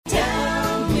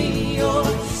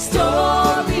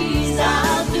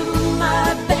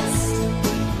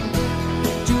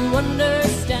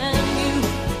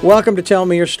Welcome to Tell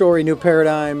Me Your Story, New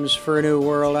Paradigms for a New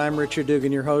World. I'm Richard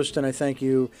Dugan, your host, and I thank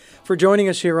you for joining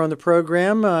us here on the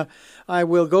program. I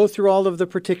will go through all of the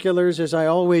particulars, as I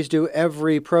always do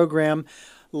every program,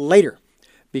 later,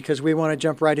 because we want to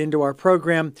jump right into our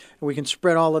program, and we can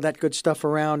spread all of that good stuff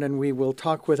around, and we will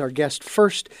talk with our guest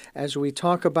first as we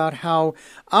talk about how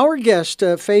our guest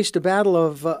faced a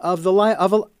battle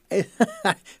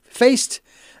faced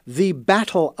the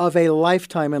battle of a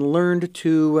lifetime and learned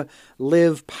to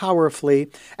live powerfully,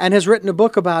 and has written a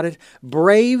book about it,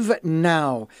 Brave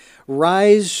Now,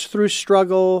 Rise Through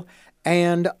Struggle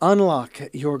and Unlock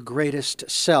Your Greatest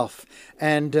Self.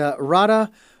 And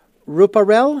Radha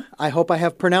Ruparel, I hope I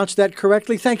have pronounced that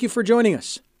correctly. Thank you for joining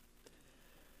us.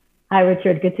 Hi,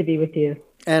 Richard. Good to be with you.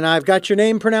 And I've got your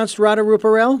name pronounced Radha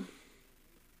Ruparel?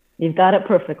 You've got it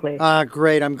perfectly.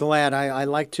 Great. I'm glad. I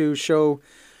like to show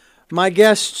my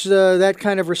guests that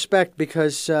kind of respect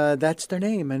because that's their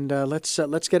name, and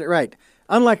let's get it right.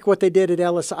 Unlike what they did at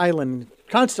Ellis Island,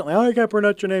 constantly, I got to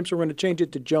pronounce your name, so we're going to change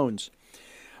it to Jones.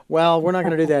 Well, we're not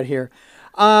going to do that here.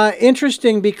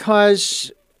 Interesting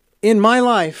because in my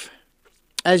life,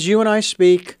 as you and I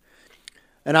speak,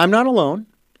 and I'm not alone,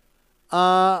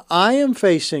 I am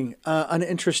facing an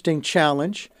interesting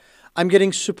challenge. I'm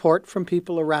getting support from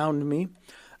people around me,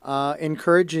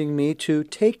 encouraging me to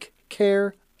take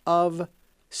care of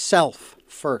self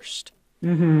first.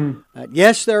 Mm-hmm.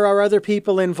 Yes, there are other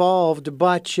people involved,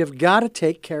 but you've got to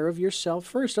take care of yourself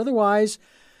first. Otherwise,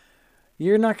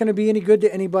 you're not going to be any good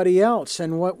to anybody else.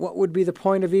 And what would be the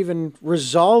point of even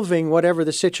resolving whatever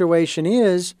the situation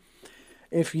is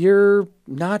if you're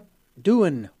not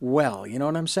doing well? You know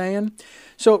what I'm saying?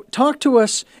 So talk to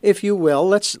us, if you will.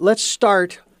 Let's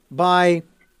start by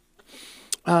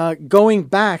going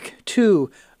back to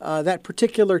that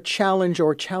particular challenge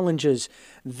or challenges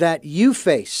that you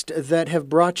faced that have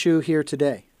brought you here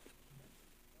today.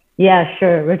 Yeah,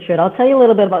 sure, Richard. I'll tell you a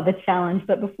little bit about the challenge,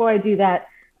 but before I do that,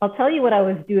 I'll tell you what I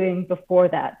was doing before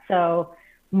that. So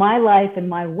my life and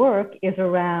my work is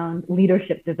around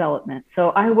leadership development. So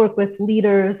I work with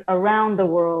leaders around the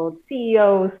world,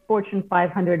 CEOs, Fortune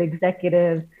 500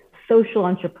 executives, social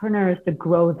entrepreneurs to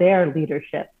grow their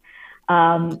leadership.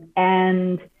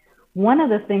 And one of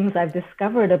the things I've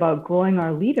discovered about growing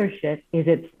our leadership is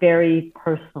it's very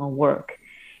personal work.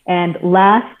 And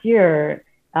last year,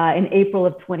 in April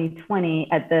of 2020,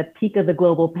 at the peak of the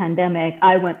global pandemic,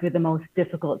 I went through the most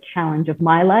difficult challenge of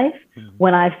my life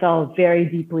when I fell very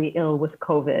deeply ill with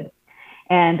COVID.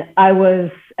 And I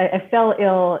fell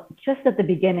ill just at the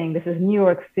beginning. This is New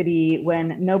York City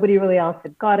when nobody really else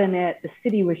had gotten it. The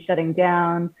city was shutting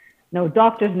down. No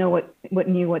doctors knew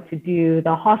what to do.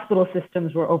 The hospital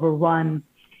systems were overrun.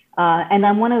 And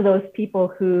I'm one of those people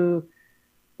who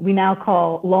we now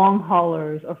call long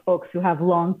haulers, or folks who have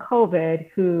long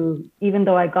COVID, who, even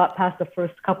though I got past the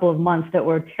first couple of months that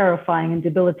were terrifying and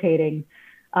debilitating,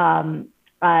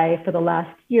 I, for the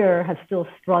last year, have still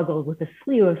struggled with a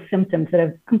slew of symptoms that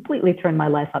have completely turned my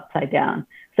life upside down.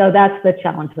 So that's the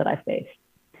challenge that I face.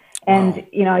 And,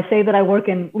 Wow. I say that I work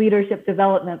in leadership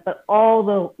development, but all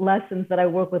the lessons that I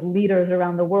work with leaders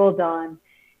around the world on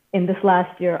in this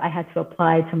last year, I had to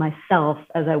apply to myself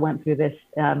as I went through this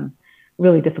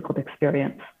really difficult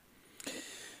experience.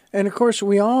 And of course,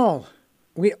 we all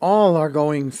are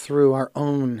going through our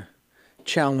own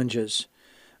challenges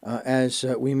as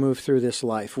we move through this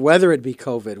life, whether it be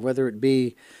COVID, whether it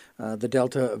be the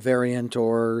Delta variant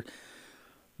or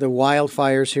the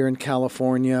wildfires here in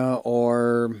California,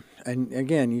 and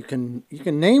again, you can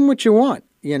name what you want,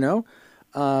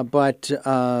 but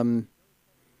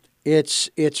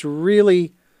it's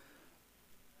really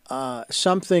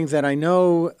something that I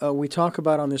know we talk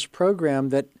about on this program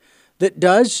that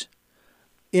does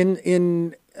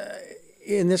in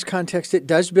this context, it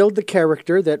does build the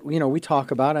character that we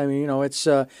talk about. I mean, it's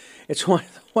one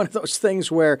of those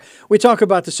things where we talk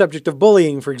about the subject of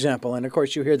bullying, for example, and of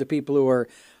course you hear the people who are,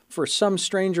 for some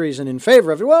strange reason, in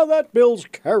favor of it. Well, that builds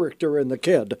character in the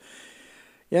kid.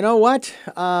 You know what?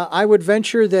 I would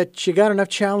venture that you got enough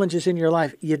challenges in your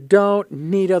life. You don't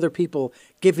need other people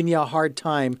giving you a hard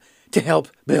time to help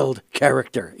build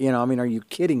character. Are you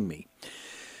kidding me?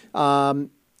 The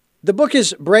book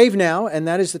is Brave Now, and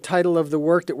that is the title of the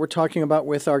work that we're talking about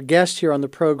with our guest here on the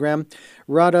program,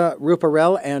 Radha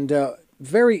Ruparel. And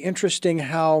very interesting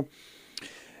how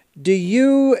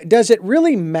does it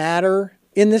really matter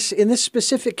in this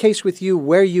specific case with you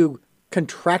where you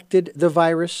contracted the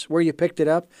virus, where you picked it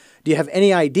up? Do you have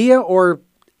any idea, or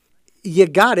you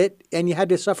got it and you had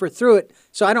to suffer through it?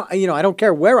 So I don't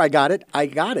care where I got it,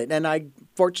 and I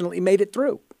fortunately made it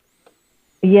through.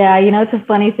 Yeah, it's a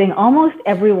funny thing. Almost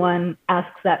everyone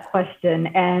asks that question,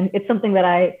 and it's something that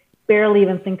I barely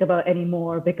even think about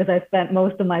anymore because I spent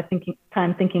most of my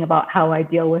time thinking about how I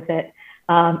deal with it.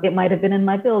 It might have been in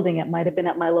my building, it might have been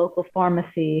at my local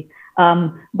pharmacy,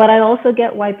 but I also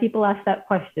get why people ask that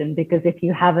question because if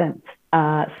you haven't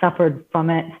suffered from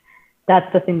it,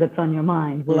 that's the thing that's on your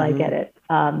mind. Will I get it?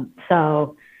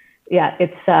 So yeah,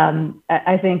 it's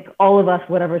I think all of us,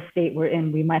 whatever state we're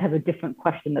in, we might have a different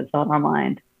question that's on our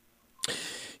mind.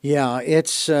 Yeah, it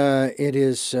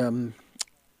is.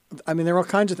 I mean, there are all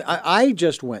kinds of. I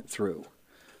just went through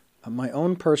my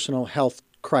own personal health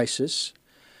crisis.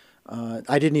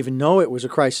 I didn't even know it was a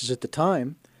crisis at the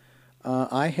time.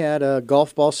 I had a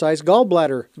golf ball sized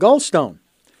gallbladder gallstone,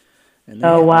 and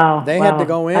Oh wow, they had to wow!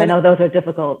 go I in. know those are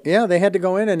difficult. Yeah, they had to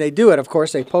go in, and they do it. Of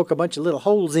course, they poke a bunch of little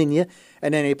holes in you,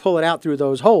 and then they pull it out through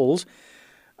those holes.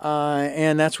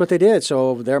 And that's what they did.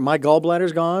 So there, my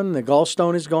gallbladder's gone, the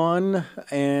gallstone is gone,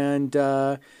 and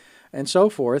so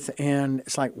forth. And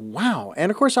it's like, wow.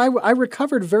 And of course, I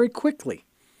recovered very quickly.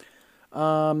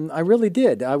 I really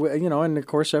did. And of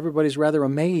course, everybody's rather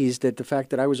amazed at the fact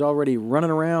that I was already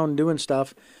running around doing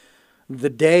stuff the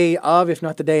day of, if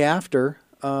not the day after,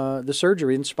 the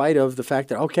surgery, in spite of the fact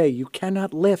that, okay, you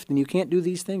cannot lift and you can't do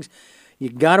these things. You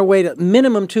got to wait a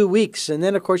minimum 2 weeks, and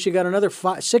then of course you got another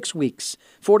 6 weeks,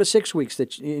 4 to 6 weeks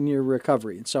that in your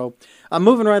recovery. And so I'm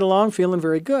moving right along, feeling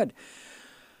very good.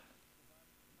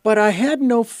 But I had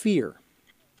no fear,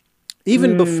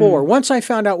 even before. Once I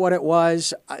found out what it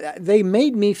was, they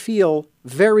made me feel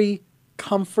very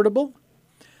comfortable.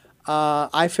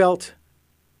 I felt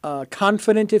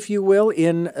confident, if you will,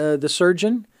 in the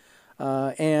surgeon.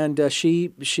 And she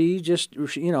just,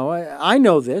 I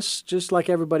know this, just like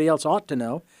everybody else ought to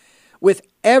know. With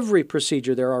every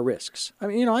procedure, there are risks. I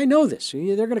mean, I know this.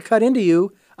 They're going to cut into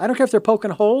you. I don't care if they're poking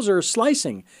holes or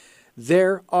slicing.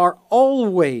 There are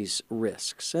always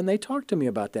risks. And they talked to me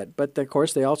about that. But of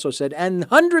course, they also said, and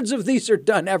hundreds of these are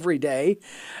done every day.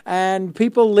 And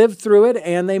people live through it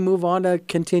and they move on to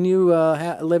continue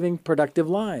living productive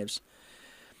lives.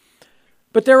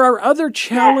 But there are other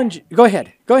challenges. Go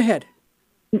ahead.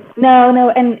 No,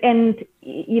 and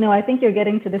I think you're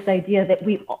getting to this idea that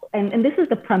and this is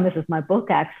the premise of my book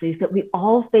actually, is that we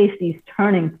all face these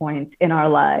turning points in our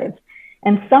lives.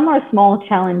 And some are small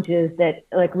challenges that,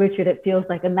 like Richard, it feels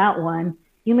like in that one,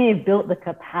 you may have built the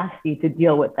capacity to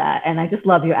deal with that. And I just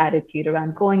love your attitude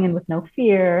around going in with no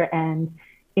fear and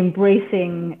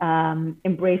embracing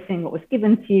what was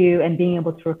given to you and being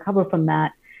able to recover from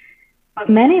that. But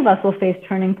many of us will face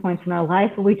turning points in our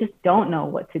life where we just don't know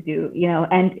what to do,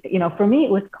 and, for me,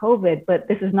 it was COVID, but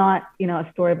this is not, a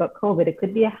story about COVID. It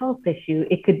could be a health issue.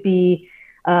 It could be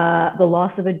the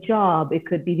loss of a job. It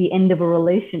could be the end of a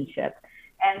relationship.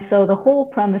 And so the whole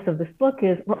premise of this book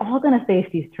is we're all going to face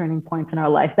these turning points in our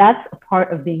life. That's a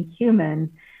part of being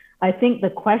human. I think the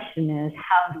question is,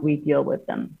 how do we deal with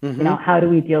them? Mm-hmm. How do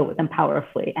we deal with them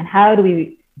powerfully? And how do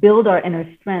we build our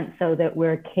inner strength so that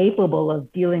we're capable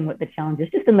of dealing with the challenges,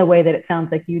 just in the way that it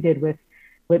sounds like you did with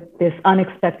this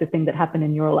unexpected thing that happened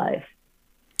in your life?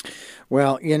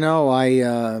 Well,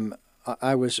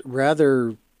 I was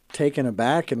rather taken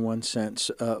aback in one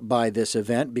sense by this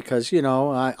event because,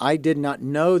 I did not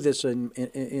know this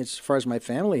as far as my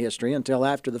family history until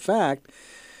after the fact.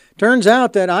 Turns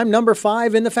out that I'm number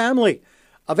 5 in the family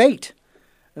of 8.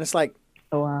 And it's like,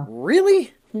 oh, wow.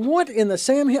 Really? What in the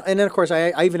Sam Hill? And then, of course,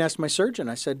 I even asked my surgeon.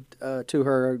 I said to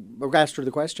her, or asked her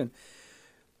the question,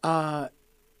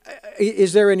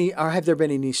 is there any, or have there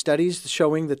been any studies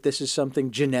showing that this is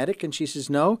something genetic? And she says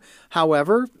no.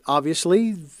 However,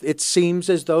 obviously, it seems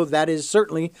as though that is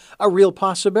certainly a real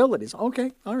possibility.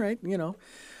 Okay, all right,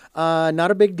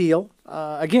 not a big deal.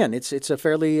 Again, it's a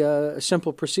fairly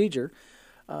simple procedure.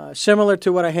 Similar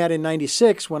to what I had in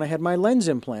 96 when I had my lens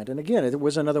implant. And again, it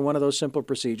was another one of those simple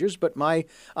procedures. But my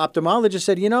ophthalmologist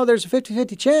said, there's a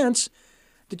 50-50 chance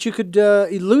that you could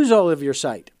lose all of your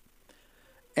sight.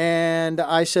 And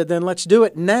I said, then let's do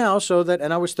it now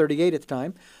and I was 38 at the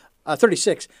time,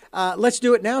 36. Let's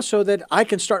do it now so that I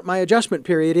can start my adjustment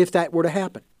period if that were to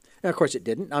happen. And of course it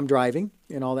didn't. I'm driving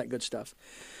and all that good stuff.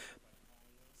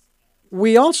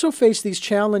 We also face these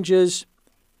challenges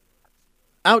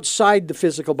outside the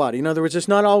physical body. In other words, it's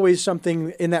not always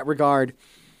something in that regard.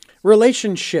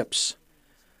 Relationships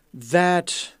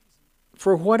that,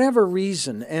 for whatever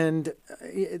reason, and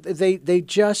they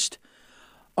just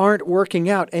aren't working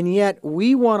out, and yet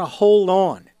we want to hold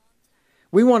on.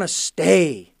 We want to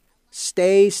stay,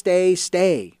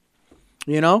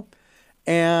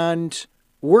 and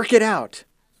work it out.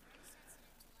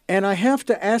 And I have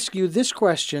to ask you this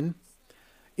question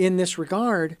in this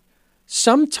regard.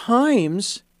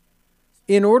 sometimes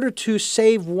in order to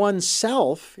save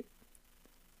oneself,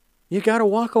 you got to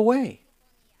walk away.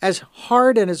 As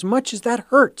hard and as much as that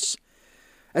hurts,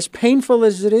 as painful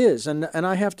as it is, and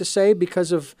I have to say,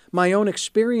 because of my own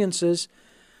experiences,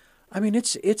 I mean,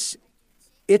 it's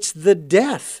the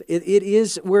death. It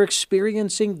is, we're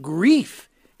experiencing grief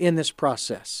in this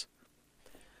process.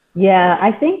 Yeah,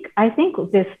 I think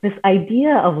this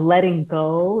idea of letting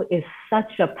go is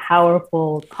such a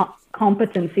powerful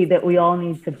competency that we all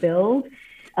need to build.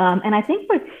 And I think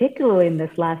particularly in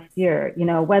this last year,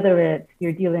 whether it's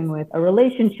you're dealing with a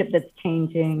relationship that's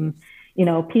changing,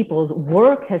 people's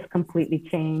work has completely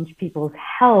changed, people's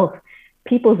health,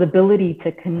 people's ability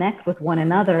to connect with one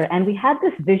another. And we had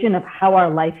this vision of how our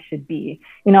life should be.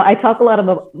 I talk a lot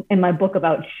about in my book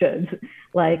about shoulds,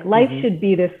 like life should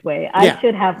be this way. I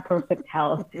should have perfect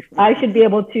health. I should be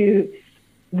able to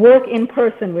work in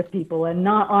person with people and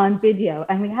not on video.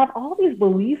 And we have all these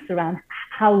beliefs around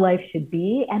how life should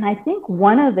be. And I think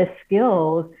one of the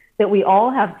skills that we all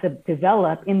have to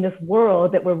develop in this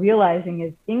world that we're realizing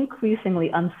is increasingly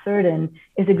uncertain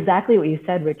is exactly what you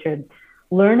said, Richard.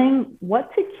 Learning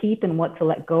what to keep and what to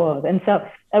let go of. And so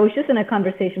I was just in a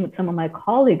conversation with some of my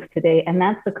colleagues today, and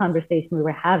that's the conversation we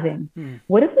were having.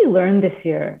 What have we learned this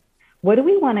year? What do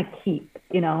we want to keep?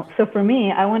 So for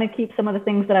me, I want to keep some of the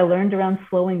things that I learned around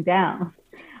slowing down,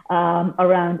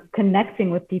 around connecting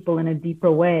with people in a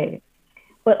deeper way.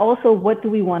 But also, what do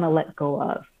we want to let go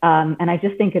of? And I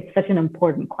just think it's such an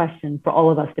important question for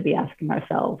all of us to be asking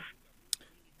ourselves.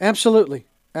 Absolutely.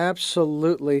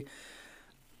 Absolutely.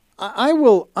 I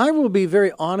will be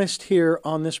very honest here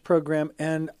on this program,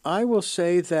 and I will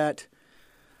say that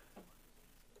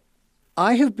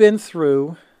I have been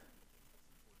through,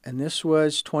 and this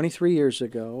was 23 years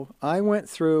ago, I went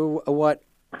through what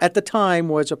at the time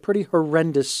was a pretty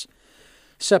horrendous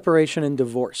separation and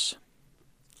divorce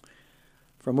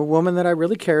from a woman that I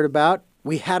really cared about.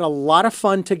 We had a lot of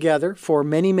fun together for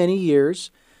many, many years.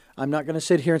 I'm not going to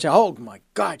sit here and say, oh my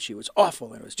God, she was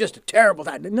awful and it was just a terrible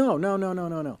time.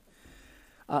 No.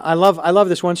 I love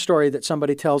this one story that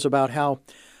somebody tells about how,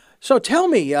 so tell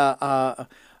me,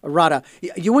 Radha,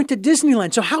 you went to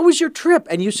Disneyland, so how was your trip?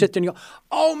 And you sit there and you go,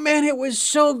 oh man, it was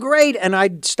so great. And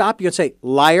I'd stop you and say,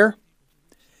 liar,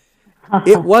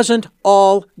 it wasn't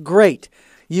all great.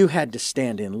 You had to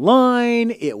stand in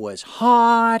line, it was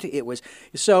hot,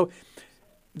 so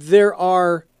there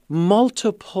are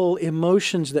multiple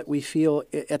emotions that we feel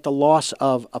at the loss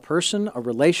of a person, a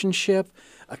relationship,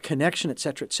 a connection, et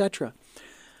cetera,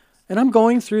 and I'm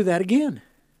going through that again.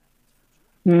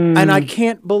 And I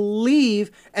can't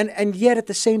believe, and yet at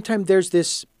the same time, there's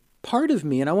this part of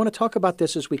me, and I want to talk about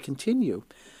this as we continue,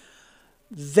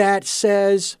 that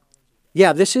says,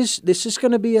 yeah, this is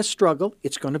going to be a struggle.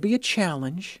 It's going to be a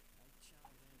challenge.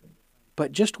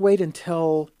 But just wait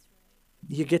until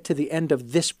you get to the end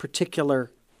of this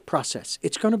particular process.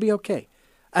 It's going to be okay.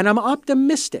 And I'm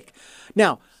optimistic.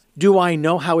 Now, do I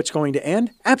know how it's going to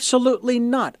end? Absolutely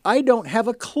not. I don't have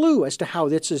a clue as to how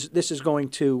this is going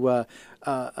to,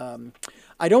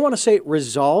 I don't want to say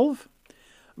resolve,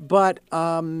 but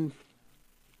how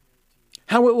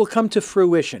it will come to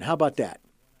fruition. How about that?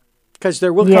 Because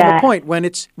there will come a point when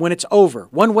it's over,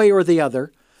 one way or the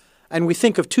other, and we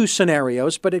think of two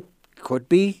scenarios, but it could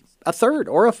be a third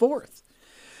or a fourth.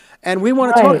 And we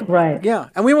want to talk,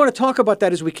 and we want to talk about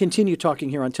that as we continue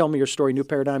talking here on Tell Me Your Story: New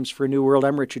Paradigms for a New World.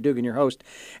 I'm Richard Dugan, your host,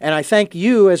 and I thank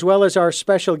you as well as our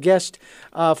special guest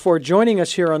for joining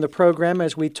us here on the program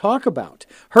as we talk about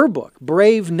her book,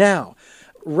 Brave Now.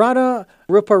 Radha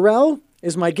Ruparel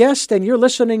is my guest, and you're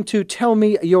listening to Tell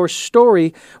Me Your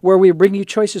Story, where we bring you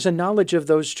choices and knowledge of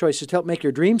those choices to help make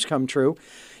your dreams come true.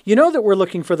 You know that we're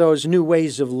looking for those new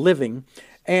ways of living.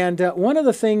 And one of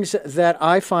the things that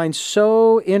I find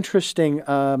so interesting,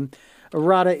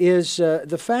 Radha, is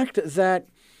the fact that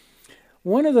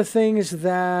one of the things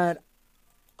that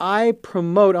I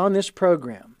promote on this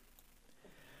program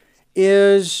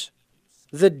is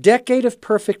the decade of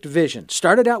perfect vision.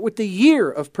 Started out with the year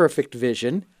of perfect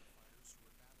vision,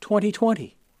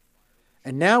 2020.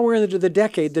 And now we're into the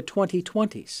decade, the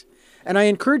 2020s. And I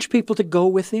encourage people to go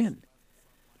within.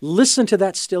 Listen to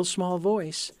that still small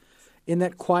voice in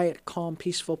that quiet, calm,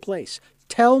 peaceful place.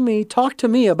 Talk to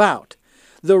me about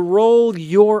the role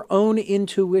your own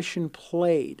intuition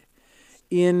played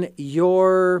in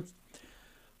your,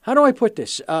 how do I put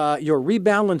this? Your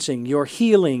rebalancing, your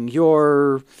healing,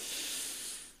 your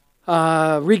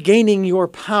regaining your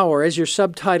power, as your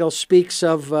subtitle speaks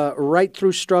of, rise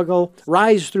through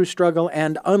struggle,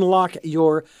 and unlock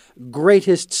your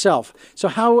greatest self. So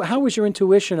how was your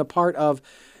intuition a part of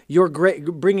your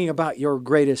bringing about your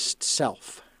greatest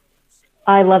self?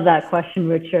 I love that question,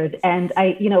 Richard. And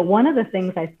one of the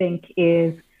things I think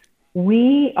is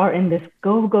we are in this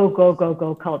go, go, go, go,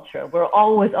 go culture. We're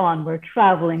always on, we're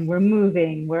traveling, we're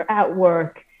moving, we're at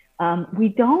work. We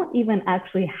don't even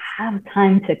actually have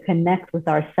time to connect with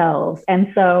ourselves.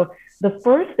 And so the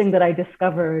first thing that I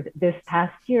discovered this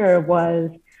past year was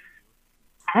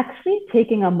actually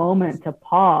taking a moment to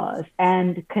pause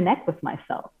and connect with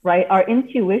myself, right? Our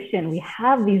intuition, we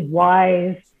have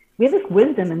this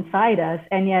wisdom inside us,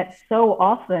 and yet so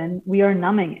often we are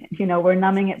numbing it. We're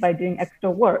numbing it by doing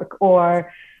extra work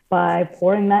or by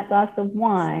pouring that glass of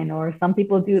wine, or some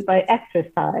people do it by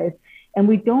exercise, and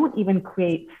we don't even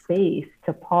create space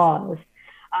to pause.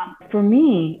 For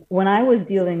me, when I was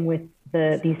dealing with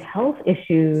these health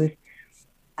issues,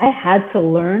 I had to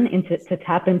learn to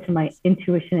tap into my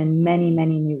intuition in many,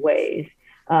 many new ways.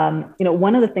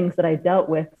 One of the things that I dealt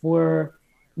with were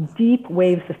deep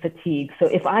waves of fatigue. So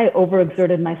if I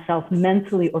overexerted myself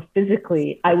mentally or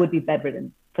physically, I would be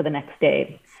bedridden for the next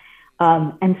day.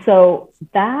 And so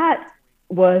that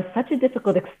was such a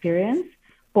difficult experience.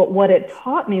 But what it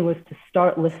taught me was to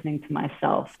start listening to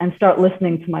myself and start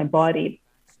listening to my body.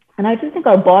 And I just think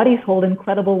our bodies hold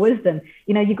incredible wisdom.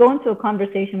 You go into a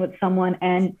conversation with someone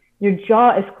and your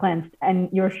jaw is clenched and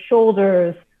your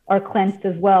shoulders are clenched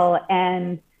as well.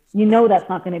 And that's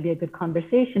not going to be a good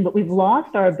conversation, but we've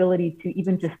lost our ability to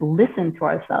even just listen to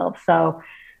ourselves. So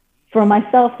for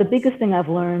myself, the biggest thing I've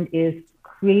learned is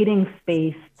creating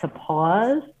space to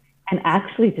pause and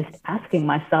actually just asking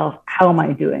myself, how am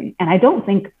I doing? And I don't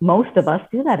think most of us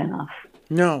do that enough.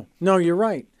 No, you're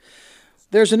right.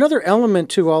 There's another element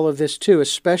to all of this too,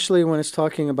 especially when it's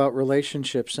talking about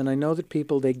relationships. And I know that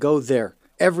people, they go there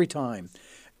every time,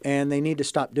 and they need to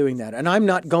stop doing that. And I'm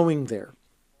not going there.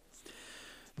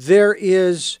 There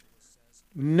is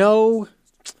no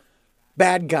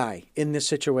bad guy in this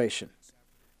situation,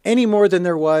 any more than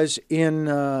there was in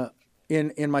my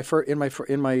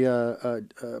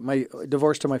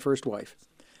divorce to my first wife.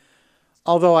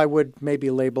 Although I would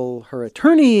maybe label her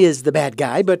attorney as the bad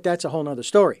guy, but that's a whole nother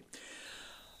story.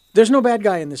 There's no bad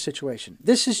guy in this situation.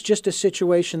 This is just a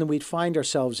situation that we find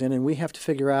ourselves in, and we have to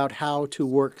figure out how to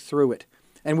work through it.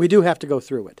 And we do have to go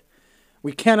through it.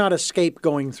 We cannot escape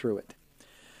going through it.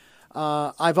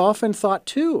 I've often thought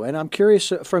too, and I'm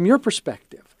curious from your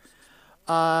perspective,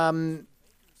 I've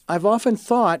often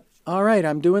thought, all right,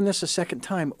 I'm doing this a second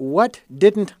time. What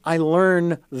didn't I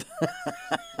learn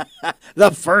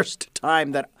the first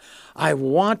time that I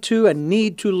want to and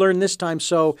need to learn this time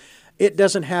so it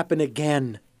doesn't happen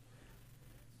again?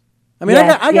 I mean,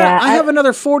 yes, I have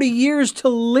another 40 years to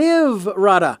live,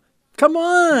 Radha. Come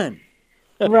on.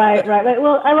 Right.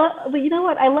 Well, but you know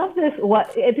what? I love this.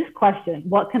 This question?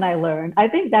 What can I learn? I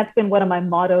think that's been one of my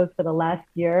mottos for the last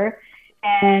year.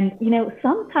 And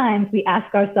sometimes we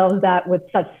ask ourselves that with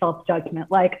such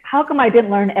self-judgment, like, how come I didn't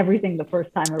learn everything the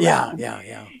first time around?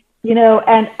 Yeah.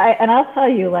 And I'll tell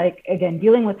you, like, again,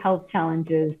 dealing with health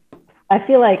challenges, I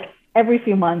feel like every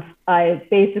few months I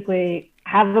basically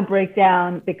have a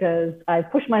breakdown because I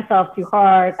push myself too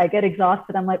hard. I get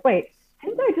exhausted. I'm like, wait.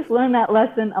 Didn't I just learn that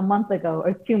lesson a month ago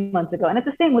or 2 months ago? And it's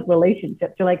the same with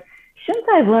relationships. You're like, shouldn't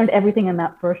I have learned everything in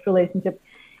that first relationship?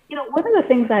 One of the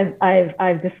things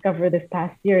I've discovered this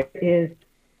past year is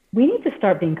we need to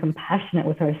start being compassionate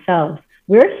with ourselves.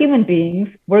 We're human beings.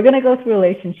 We're going to go through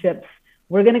relationships.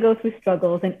 We're going to go through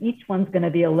struggles, and each one's going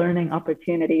to be a learning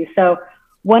opportunity. So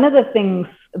one of the things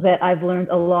that I've learned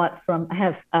a lot from, I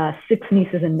have 6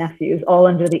 nieces and nephews, all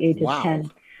under the age of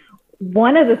 10.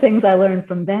 One of the things I learned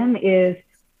from them is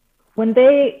when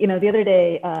they, the other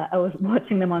day, I was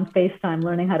watching them on FaceTime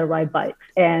learning how to ride bikes,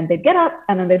 and they'd get up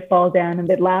and then they'd fall down and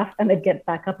they'd laugh and they'd get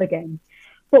back up again.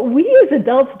 But we as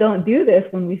adults don't do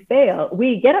this when we fail.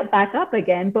 We get up back up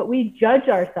again, but we judge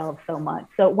ourselves so much.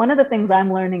 So one of the things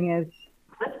I'm learning is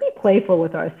let's be playful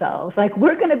with ourselves. Like,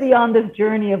 we're going to be on this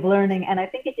journey of learning. And I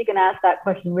think if you can ask that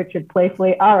question, Richard,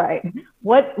 playfully, all right,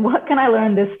 what can I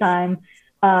learn this time?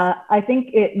 I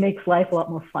think it makes life a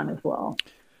lot more fun as well.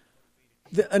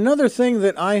 Another thing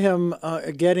that I am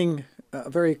getting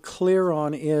very clear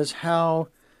on is how,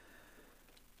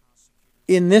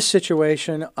 in this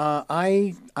situation,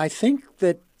 I think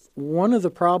that one of the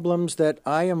problems that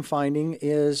I am finding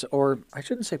is, or I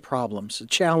shouldn't say problems,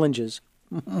 challenges,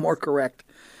 more correct,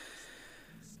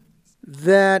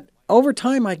 that over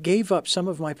time I gave up some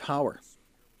of my power.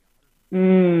 All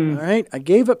right? I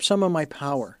gave up some of my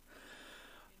power.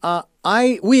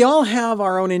 We all have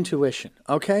our own intuition,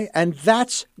 okay? And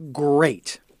that's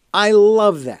great. I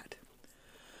love that.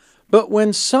 But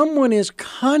when someone is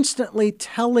constantly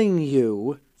telling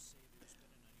you,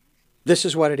 this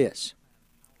is what it is.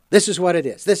 This is what it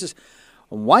is.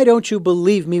 Why don't you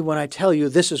believe me when I tell you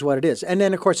this is what it is? And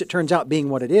then, of course, it turns out being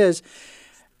what it is.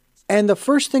 And the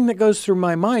first thing that goes through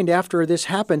my mind after this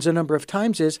happens a number of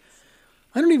times is,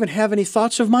 I don't even have any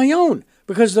thoughts of my own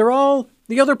because they're all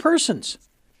the other person's,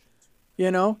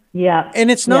 Yeah.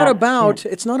 And it's not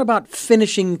about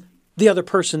finishing the other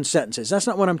person's sentences. That's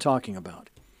not what I'm talking about.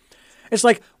 It's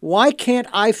like, why can't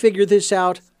I figure this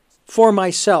out for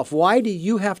myself? Why do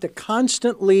you have to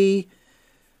constantly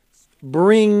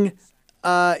bring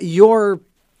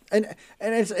and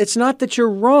it's not that you're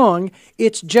wrong.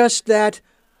 It's just that,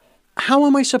 how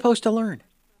am I supposed to learn?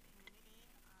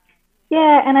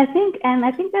 Yeah, and I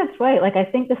think that's right. Like, I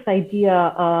think this idea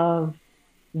of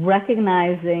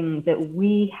recognizing that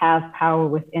we have power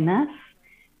within us.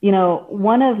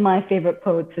 One of my favorite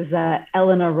quotes is that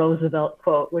Eleanor Roosevelt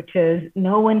quote, which is,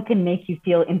 "No one can make you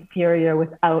feel inferior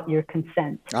without your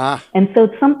consent." And so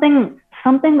it's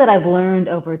something that I've learned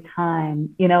over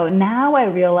time. Now I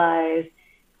realize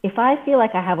if I feel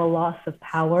like I have a loss of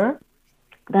power,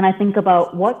 then I think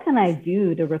about what can I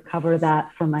do to recover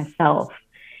that for myself.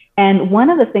 And one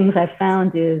of the things I've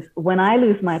found is when I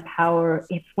lose my power,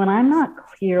 it's when I'm not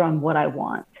clear on what I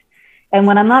want. And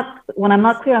when I'm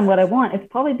not clear on what I want, it's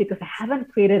probably because I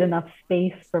haven't created enough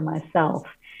space for myself.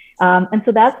 And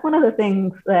so that's one of the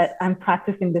things that I'm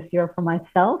practicing this year for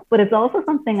myself, but it's also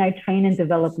something I train and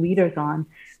develop leaders on.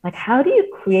 Like, how do you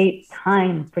create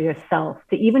time for yourself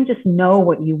to even just know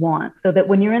what you want so that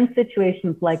when you're in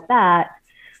situations like that,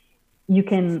 you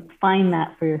can find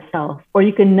that for yourself, or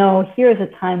you can know, here's a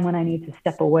time when I need to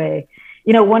step away.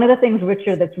 One of the things,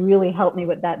 Richard, that's really helped me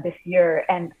with that this year,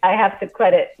 and I have to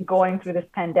credit going through this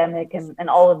pandemic and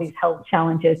all of these health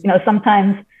challenges.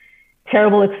 Sometimes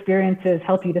terrible experiences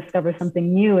help you discover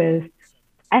something new. Is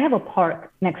I have a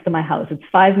park next to my house. It's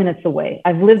 5 minutes away.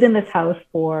 I've lived in this house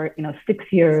for 6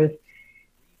 years,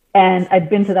 and I'd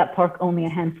been to that park only a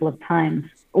handful of times.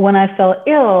 When I fell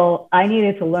ill, I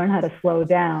needed to learn how to slow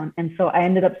down. And so I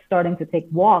ended up starting to take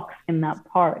walks in that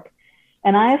park.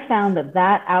 And I have found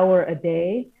that hour a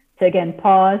day to, again,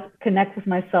 pause, connect with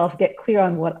myself, get clear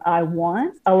on what I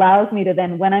want, allows me to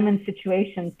then, when I'm in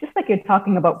situations, just like you're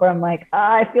talking about, where I'm like,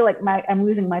 I feel like I'm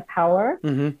losing my power.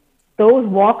 Mm-hmm. Those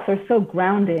walks are so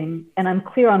grounding, and I'm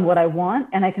clear on what I want,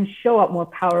 and I can show up more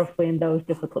powerfully in those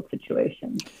difficult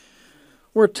situations.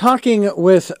 We're talking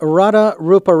with Radha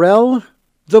Ruparel.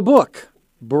 The book,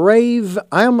 Brave.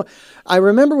 I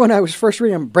remember when I was first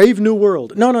reading Brave New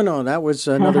World. No. That was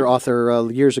another author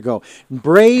years ago.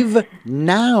 Brave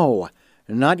Now.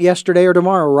 Not yesterday or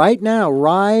tomorrow. Right now.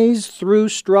 Rise through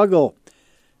struggle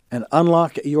and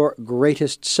unlock your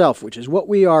greatest self, which is what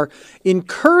we are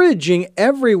encouraging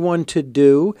everyone to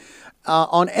do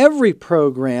on every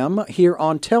program here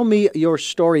on Tell Me Your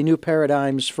Story, New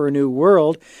Paradigms for a New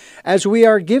World, as we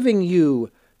are giving you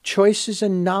choices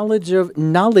and knowledge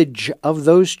of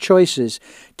those choices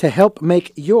to help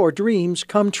make your dreams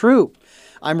come true.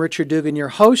 I'm Richard Dugan, your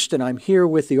host, and I'm here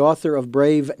with the author of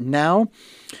Brave Now,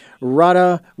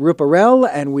 Radha Ruparel,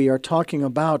 and we are talking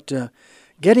about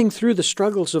getting through the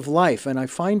struggles of life. And I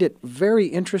find it very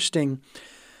interesting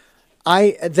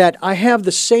that I have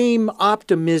the same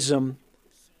optimism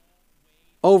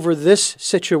over this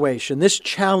situation, this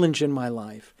challenge in my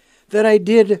life, that I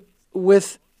did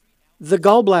with the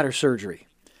gallbladder surgery.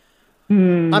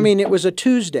 I mean, it was a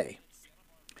Tuesday,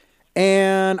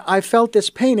 and I felt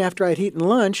this pain after I'd eaten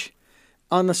lunch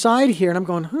on the side here, and I'm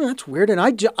going, that's weird, and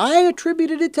I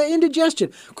attributed it to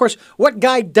indigestion. Of course, what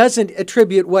guy doesn't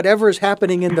attribute whatever is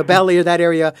happening in the belly or that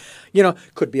area?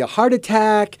 Could be a heart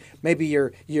attack, maybe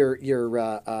you're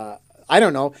I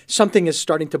don't know, something is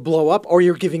starting to blow up, or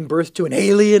you're giving birth to an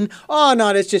alien. Oh, no,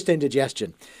 it's just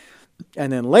indigestion.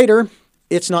 And then later,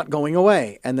 it's not going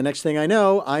away. And the next thing I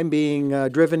know, I'm being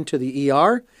driven to the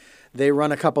ER. They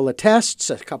run a couple of tests,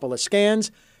 a couple of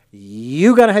scans.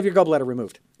 You got to have your gallbladder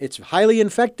removed. It's highly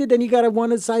infected, and you got to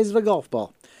one the size of a golf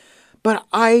ball. But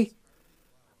I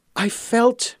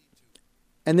felt,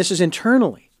 and this is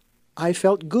internally, I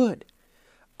felt good.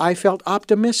 I felt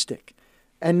optimistic.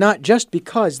 And not just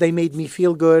because they made me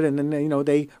feel good and then,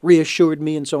 they reassured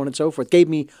me and so on and so forth, gave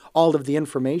me all of the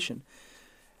information.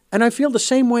 And I feel the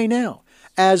same way now.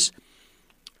 As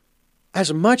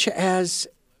much as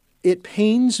it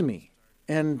pains me,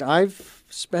 and I've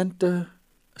spent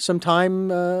some time,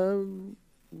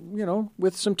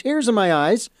 with some tears in my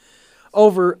eyes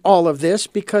over all of this,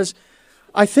 because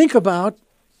I think about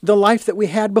the life that we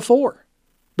had before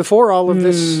all of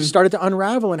this started to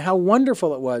unravel, and how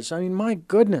wonderful it was. I mean, my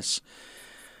goodness.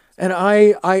 And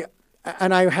I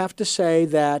have to say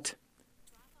that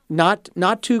not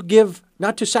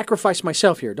to sacrifice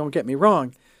myself here, don't get me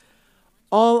wrong.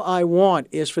 all I want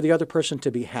is for the other person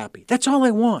to be happy. That's all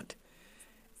I want.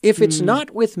 If it's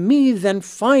not with me, then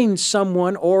find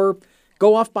someone or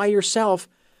go off by yourself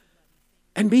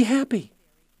and be happy.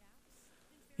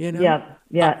 You know?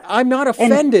 Yeah. I'm not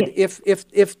offended if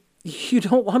you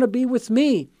don't want to be with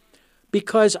me,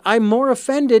 because I'm more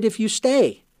offended if you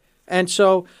stay. And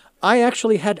so I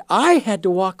had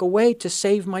to walk away to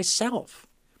save myself.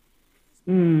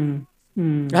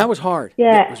 That was hard.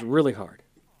 Yeah. It was really hard.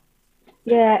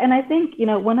 Yeah, and I think,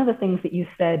 one of the things that you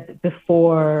said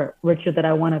before, Richard, that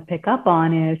I want to pick up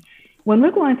on is when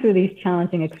we're going through these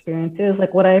challenging experiences,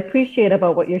 like what I appreciate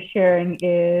about what you're sharing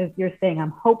is you're saying,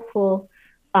 I'm hopeful,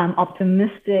 I'm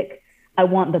optimistic, I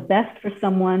want the best for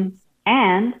someone,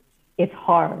 and it's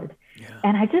hard. Yeah.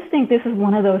 And I just think this is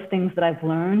one of those things that I've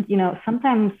learned.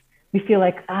 Sometimes we feel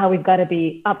like, we've got to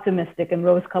be optimistic and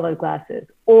rose-colored glasses,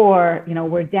 or,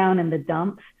 we're down in the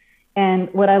dumps.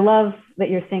 And what I love that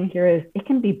you're saying here is it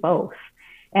can be both.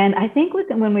 And I think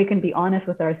when we can be honest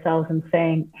with ourselves and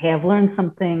saying, hey, I've learned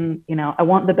something, I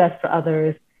want the best for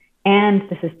others, and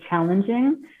this is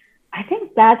challenging, I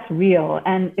think that's real.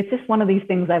 And it's just one of these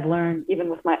things I've learned even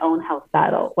with my own health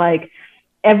battle. Like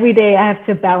every day I have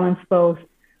to balance both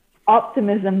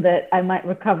optimism that I might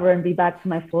recover and be back to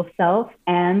my full self,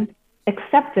 and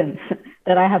acceptance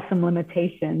that I have some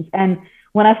limitations. And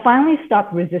when I finally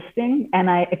stopped resisting and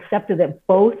I accepted that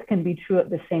both can be true at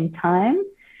the same time,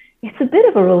 it's a bit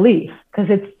of a relief, because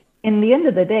it's, in the end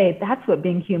of the day, that's what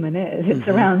being human is. It's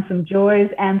around some joys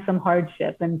and some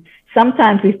hardship. And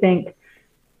sometimes we think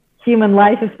human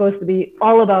life is supposed to be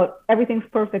all about everything's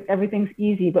perfect, everything's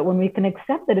easy. But when we can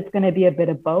accept that it's going to be a bit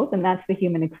of both, and that's the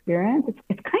human experience,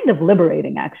 it's kind of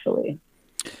liberating, actually.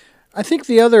 I think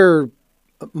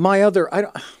my other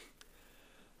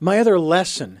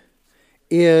lesson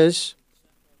is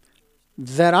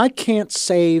that I can't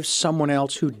save someone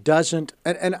else who doesn't,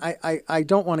 and I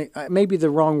don't want to, maybe the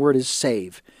wrong word is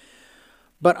save,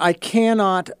 but I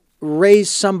cannot raise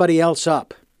somebody else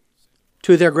up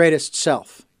to their greatest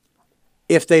self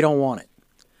if they don't want it.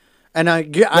 And I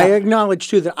acknowledge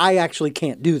too that I actually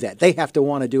can't do that. They have to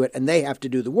want to do it, and they have to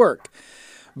do the work.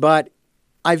 But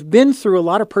I've been through a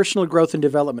lot of personal growth and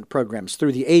development programs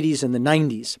through the 80s and the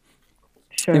 90s.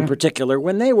 Sure. In particular,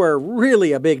 when they were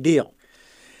really a big deal.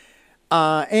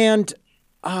 And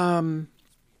I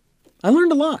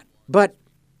learned a lot. But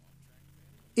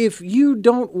if you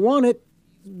don't want it,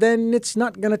 then it's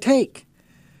not going to take.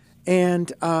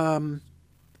 And I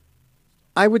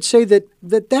would say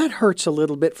that hurts a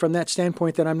little bit from that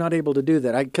standpoint, that I'm not able to do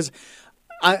that. Because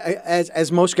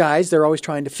as most guys, they're always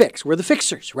trying to fix. We're the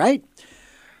fixers, right?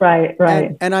 Right.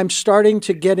 And I'm starting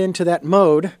to get into that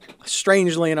mode,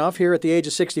 strangely enough, here at the age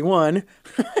of 61.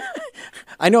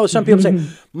 I know some people say,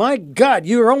 my God,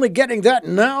 you're only getting that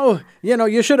now?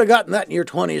 You should have gotten that in your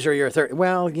 20s or your 30s.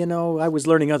 Well, I was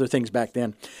learning other things back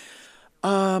then.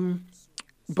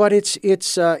 But it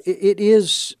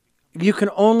is, you can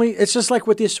only, it's just like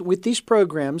with these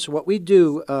programs, what we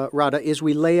do, Radha, is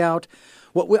we lay out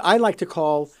what I like to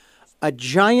call a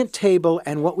giant table,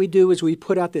 and what we do is we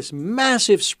put out this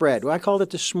massive spread. I call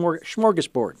it the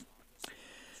smorgasbord.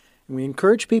 And we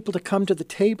encourage people to come to the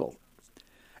table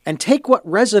and take what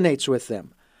resonates with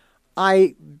them.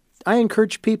 I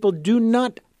encourage people, do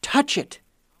not touch it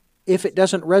if it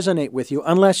doesn't resonate with you,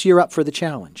 unless you're up for the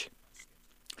challenge.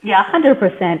 Yeah,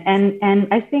 100%. And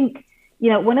I think,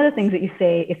 one of the things that you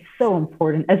say is so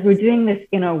important as we're doing this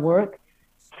inner work.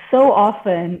 So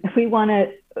often we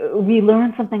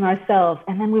learn something ourselves,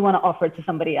 and then we want to offer it to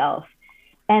somebody else.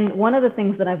 And one of the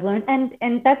things that I've learned,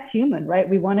 and that's human, right?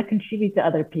 We want to contribute to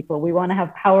other people. We want to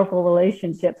have powerful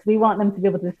relationships. We want them to be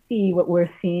able to see what we're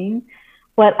seeing.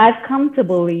 But I've come to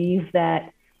believe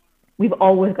that we've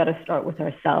always got to start with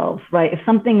ourselves, right? If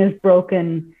something is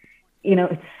broken,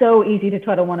 it's so easy to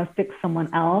try to want to fix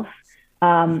someone else.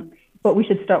 But we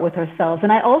should start with ourselves.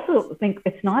 And I also think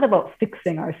it's not about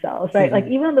fixing ourselves, right? Like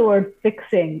even the word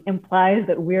fixing implies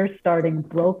that we're starting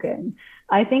broken.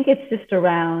 I think it's just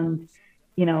around,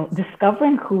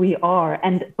 discovering who we are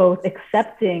and both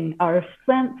accepting our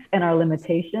strengths and our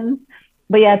limitations.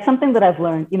 But yeah, it's something that I've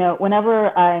learned,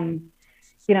 whenever I'm,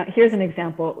 here's an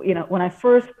example, when I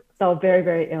first felt very,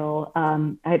 very ill,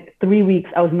 I had 3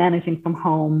 weeks, I was managing from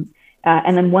home.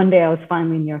 And then one day I was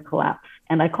finally near collapse,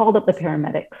 and I called up the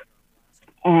paramedics.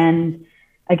 And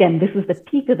again, this was the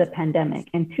peak of the pandemic,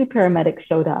 and 2 paramedics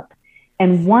showed up,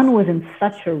 and one was in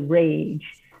such a rage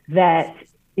that,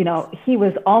 he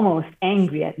was almost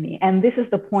angry at me. And this is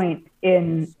the point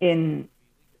in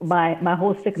my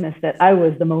whole sickness that I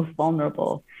was the most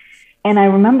vulnerable. And I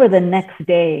remember the next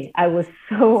day, I was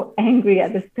so angry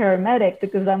at this paramedic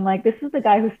because I'm like, this is the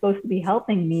guy who's supposed to be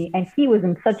helping me. And he was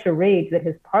in such a rage that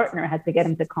his partner had to get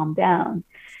him to calm down.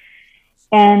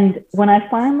 And when I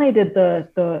finally did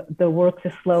the work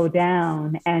to slow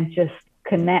down and just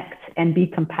connect and be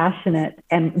compassionate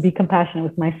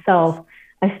with myself,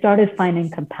 I started finding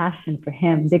compassion for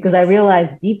him because I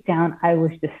realized deep down I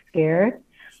was just scared.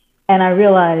 And I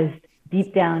realized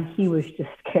deep down he was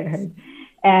just scared.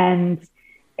 And,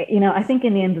 I think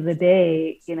in the end of the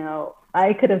day,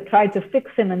 I could have tried to fix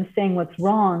him and saying what's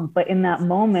wrong. But in that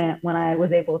moment, when I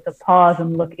was able to pause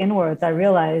and look inwards, I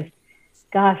realized,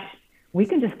 gosh, we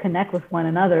can just connect with one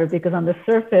another because on the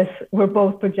surface, we're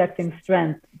both projecting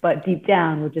strength, but deep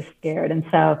down, we're just scared. And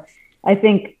so I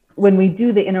think when we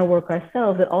do the inner work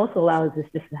ourselves, it also allows us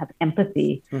just to have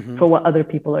empathy for what other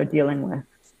people are dealing with.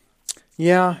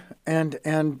 Yeah,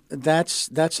 and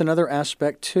that's another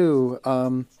aspect too.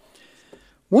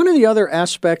 One of the other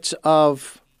aspects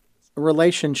of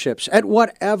relationships at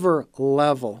whatever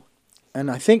level,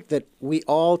 and I think that we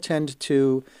all tend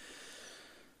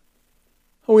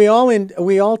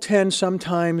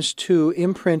sometimes to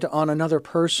imprint on another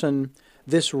person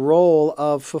this role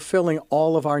of fulfilling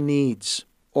all of our needs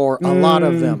or a lot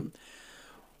of them,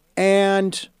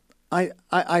 and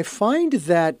I find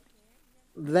that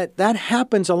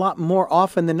happens a lot more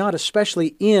often than not,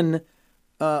 especially in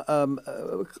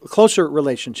closer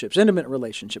relationships, intimate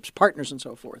relationships, partners, and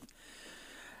so forth.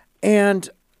 And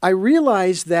I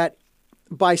realize that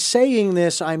by saying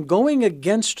this, I'm going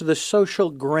against the social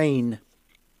grain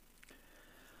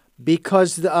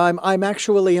because I'm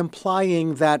actually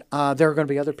implying that there are going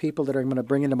to be other people that I'm going to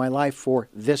bring into my life for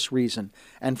this reason,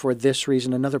 and for this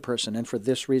reason another person, and for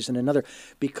this reason another,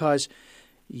 because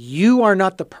you are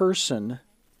not the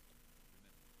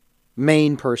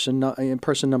main person,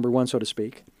 person number one, so to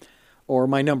speak, or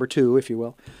my number two, if you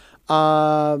will.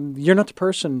 You're not the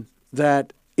person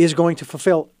that is going to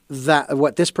fulfill that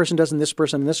what this person does, and this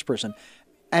person, and this person.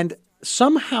 And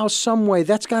somehow, some way,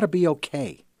 that's got to be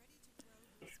okay.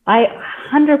 I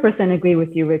 100% agree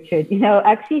with you, Richard.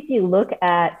 Actually, if you look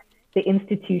at the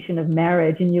institution of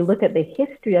marriage and you look at the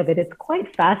history of it, it's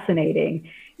quite fascinating.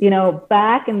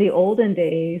 Back in the olden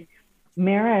days,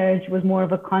 marriage was more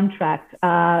of a contract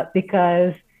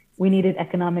because we needed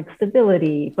economic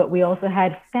stability, but we also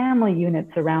had family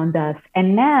units around us.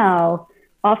 And now,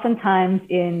 oftentimes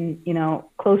in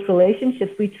close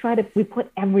relationships, we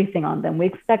put everything on them. We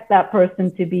expect that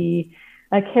person to be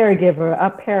a caregiver, a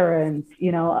parent,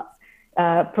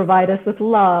 provide us with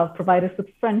love, provide us with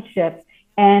friendship.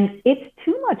 And it's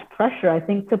too much pressure, I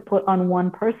think, to put on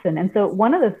one person. And so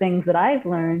one of the things that I've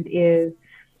learned is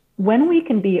when we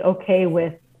can be okay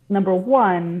with, number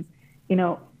one,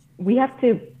 we have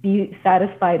to be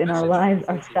satisfied in our lives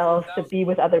ourselves to be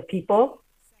with other people.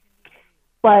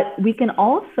 But we can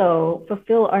also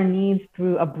fulfill our needs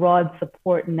through a broad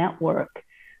support network.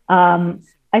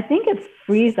 I think it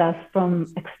frees us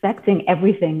from expecting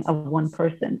everything of one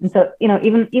person. And so,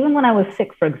 even when I was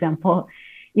sick, for example,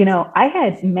 I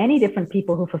had many different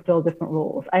people who fulfilled different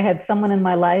roles. I had someone in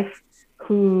my life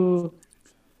who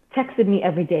texted me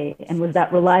every day and was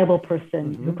that reliable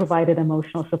person who provided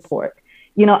emotional support.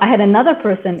 I had another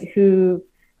person who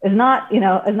is not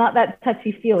that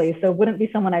touchy-feely, so wouldn't be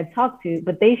someone I'd talk to,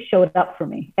 but they showed up for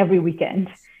me every weekend.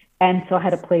 And so I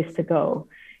had a place to go.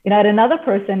 I had another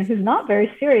person who's not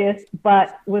very serious,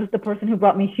 but was the person who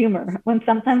brought me humor when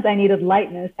sometimes I needed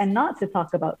lightness and not to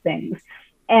talk about things.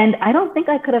 And I don't think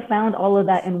I could have found all of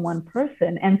that in one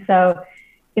person. And so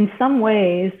in some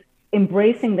ways,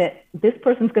 embracing that this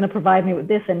person's going to provide me with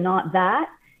this and not that,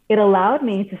 it allowed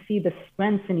me to see the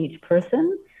strengths in each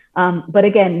person, but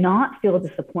again, not feel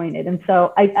disappointed. And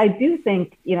so I do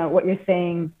think, what you're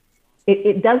saying,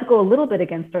 it does go a little bit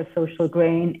against our social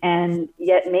grain, and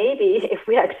yet maybe if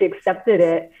we actually accepted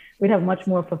it, we'd have much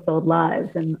more fulfilled lives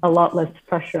and a lot less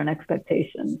pressure and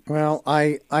expectations. Well,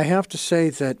 I have to say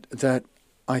that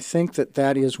I think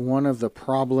that is one of the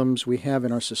problems we have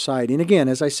in our society. And again,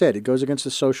 as I said, it goes against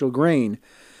the social grain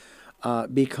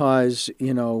because,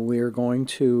 we're going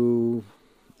to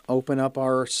open up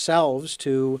ourselves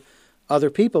to other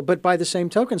people. But by the same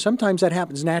token, sometimes that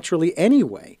happens naturally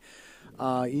anyway.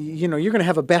 You're going to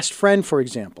have a best friend, for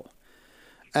example,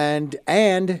 and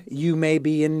you may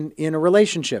be in a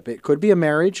relationship. It could be a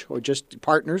marriage or just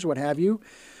partners, what have you.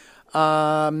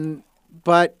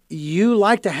 But you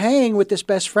like to hang with this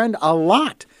best friend a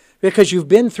lot because you've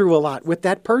been through a lot with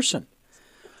that person.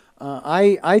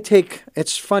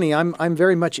 It's funny, I'm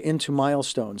very much into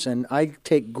milestones, and I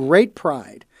take great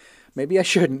pride, maybe I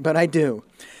shouldn't, but I do,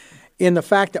 in the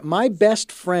fact that my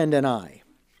best friend and I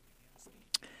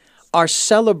are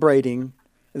celebrating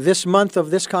this month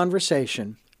of this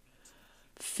conversation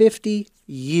 50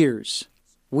 years.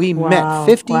 We met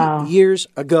 50 years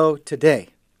ago today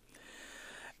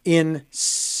in,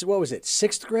 what was it,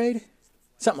 6th grade?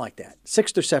 Something like that,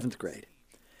 6th or 7th grade.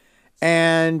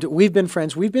 And we've been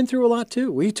friends. We've been through a lot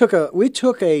too. We took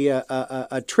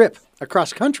a trip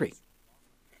across country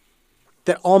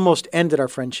that almost ended our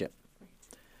friendship.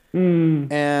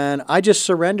 And I just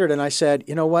surrendered and I said,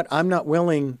 you know what? I'm not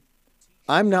willing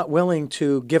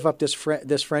to give up this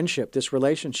friendship, this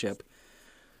relationship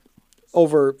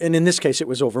over, and in this case, it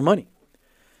was over money.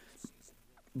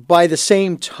 By the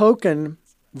same token,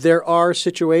 there are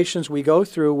situations we go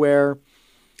through where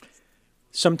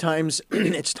sometimes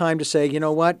it's time to say, you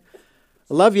know what?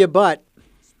 I love you, but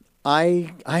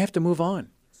I have to move on.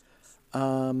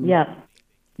 Yeah.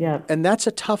 And that's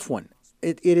a tough one.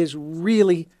 It is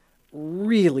really,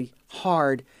 really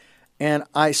hard. And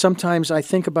sometimes I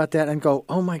think about that and go,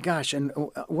 oh my gosh, and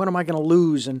what am I going to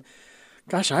lose? And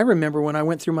gosh, I remember when I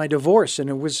went through my divorce, and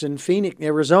it was in Phoenix,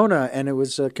 Arizona, and it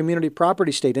was a community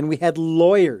property state, and we had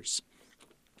lawyers.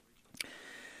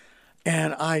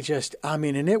 And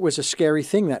and it was a scary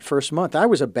thing that first month. I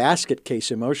was a basket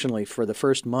case emotionally for the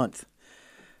first month.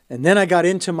 And then I got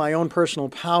into my own personal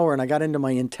power, and I got into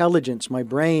my intelligence, my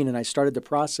brain, and I started to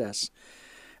process.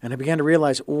 And I began to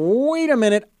realize, wait a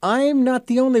minute, I'm not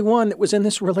the only one that was in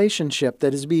this relationship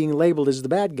that is being labeled as the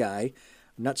bad guy.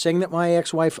 I'm not saying that my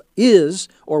ex-wife is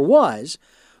or was,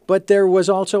 but there was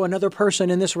also another person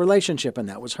in this relationship, and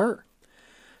that was her.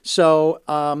 So,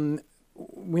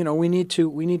 we need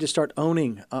to start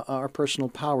owning our personal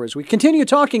powers. We continue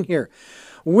talking here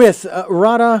with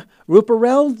Radha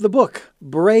Ruparel, the book,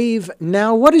 Brave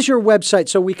Now. What is your website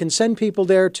so we can send people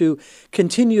there to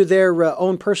continue their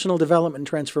own personal development and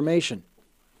transformation?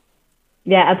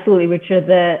 Yeah, absolutely, Richard.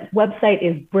 The website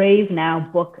is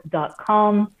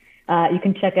bravenowbook.com. You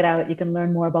can check it out. You can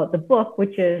learn more about the book,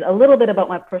 which is a little bit about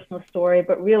my personal story,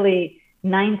 but really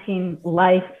 19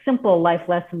 simple life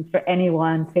lessons for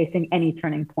anyone facing any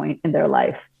turning point in their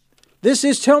life. This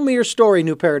is Tell Me Your Story,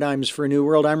 New Paradigms for a New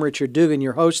World. I'm Richard Dugan,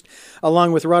 your host,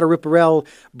 along with Radha Ruparel.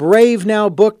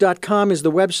 BraveNowBook.com is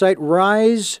the website.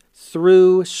 Rise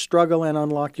through struggle and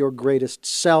unlock your greatest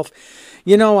self.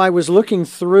 You know, I was looking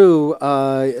through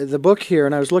the book here,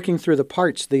 and I was looking through the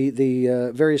parts, the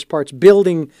various parts.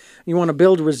 Building, you want to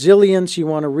build resilience. You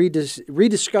want to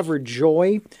rediscover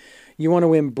joy. You want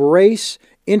to embrace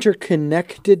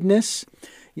interconnectedness.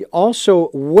 You also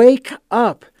wake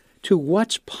up to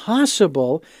what's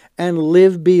possible and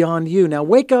live beyond you. Now,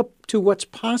 wake up to what's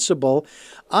possible.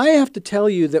 I have to tell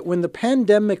you that when the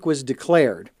pandemic was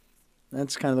declared,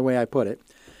 that's kind of the way I put it,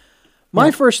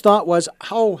 my first thought was,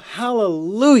 oh,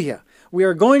 hallelujah. We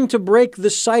are going to break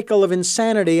the cycle of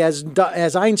insanity,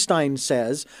 as Einstein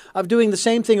says, of doing the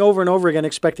same thing over and over again,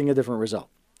 expecting a different result.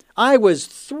 I was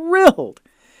thrilled.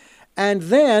 And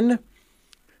then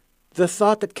the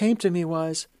thought that came to me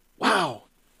was, wow,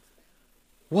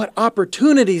 what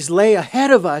opportunities lay ahead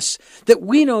of us that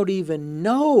we don't even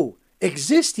know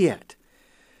exist yet.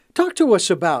 Talk to us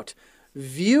about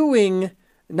viewing,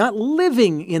 not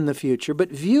living in the future,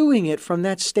 but viewing it from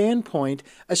that standpoint,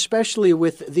 especially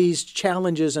with these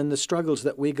challenges and the struggles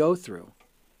that we go through.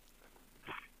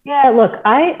 Yeah, look,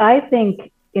 I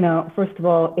think, first of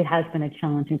all, it has been a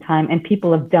challenging time, and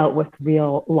people have dealt with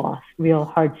real loss, real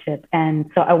hardship. And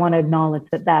so I want to acknowledge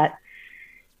that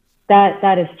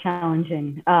is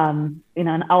challenging,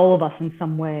 and all of us in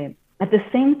some way. At the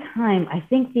same time, I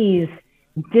think these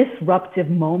disruptive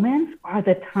moments are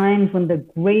the times when the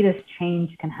greatest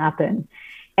change can happen.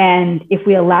 And if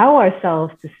we allow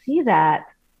ourselves to see that,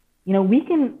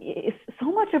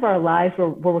 so much of our lives we're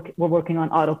working on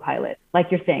autopilot. Like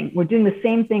you're saying, we're doing the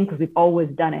same thing because we've always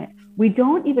done it. We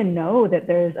don't even know that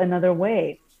there's another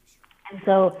way. And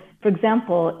so, for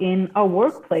example, in our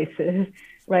workplaces,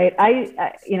 right,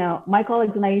 my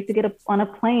colleagues and I used to get on a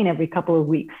plane every couple of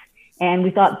weeks, and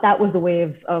we thought that was a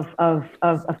way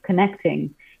of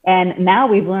connecting. And now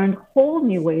we've learned whole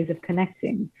new ways of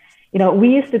connecting. We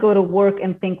used to go to work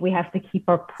and think we have to keep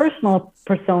our personal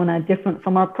persona different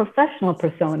from our professional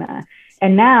persona.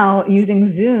 And now,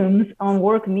 using Zooms on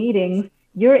work meetings,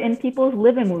 you're in people's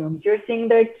living rooms. You're seeing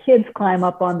their kids climb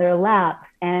up on their laps,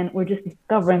 and we're just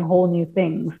discovering whole new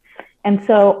things. And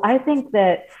so I think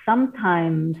that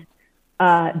sometimes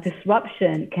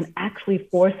disruption can actually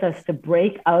force us to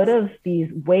break out of these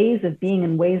ways of being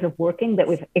and ways of working that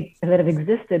have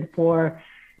existed for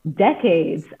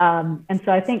decades. And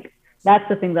so I think that's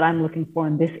the thing that I'm looking for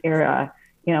in this era.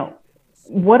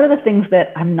 What are the things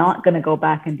that I'm not going to go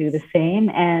back and do the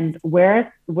same, and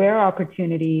where are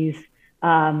opportunities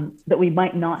that we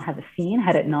might not have seen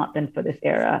had it not been for this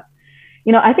era.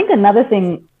 I think another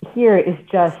thing here is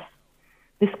just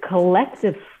this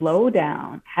collective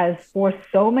slowdown has forced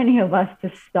so many of us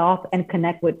to stop and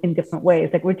connect with in different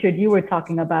ways. Like Richard, you were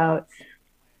talking about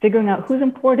figuring out who's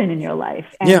important in your life.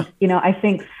 And, I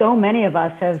think so many of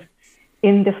us have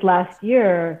in this last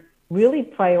year really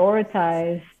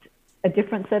prioritized a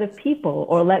different set of people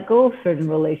or let go of certain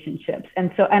relationships.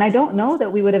 And I don't know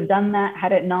that we would have done that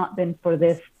had it not been for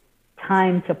this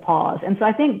time to pause. And so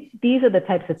I think these are the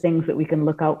types of things that we can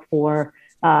look out for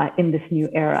in this new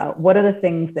era. What are the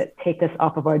things that take us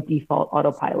off of our default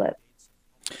autopilot?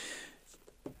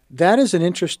 That is an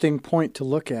interesting point to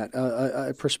look at,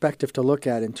 a perspective to look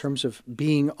at in terms of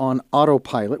being on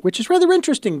autopilot, which is rather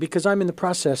interesting because I'm in the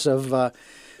process of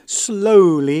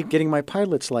slowly getting my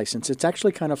pilot's license. It's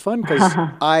actually kind of fun because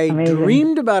I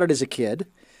dreamed about it as a kid,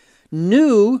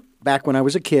 knew back when I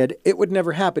was a kid it would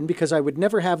never happen because I would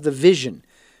never have the vision.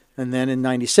 And then in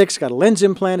 96, got a lens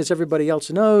implant, as everybody else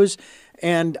knows,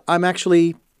 and I'm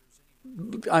actually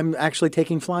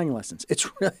taking flying lessons.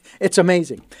 It's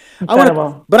amazing. I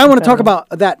want to talk about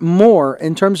that more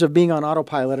in terms of being on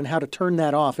autopilot and how to turn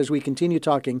that off as we continue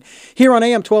talking here on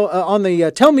AM 12 on the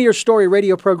Tell Me Your Story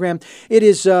radio program. It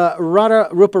is Radha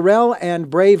Ruparel and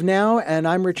Brave Now, and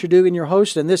I'm Richard Dugan, your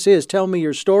host, and this is Tell Me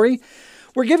Your Story.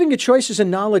 We're giving you choices and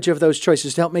knowledge of those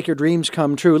choices to help make your dreams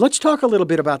come true. Let's talk a little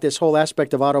bit about this whole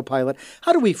aspect of autopilot.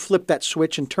 How do we flip that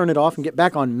switch and turn it off and get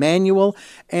back on manual?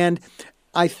 And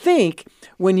I think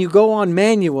when you go on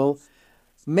manual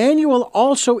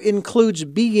also includes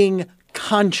being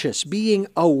conscious, being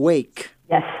awake.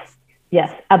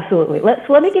 Yes, absolutely. Let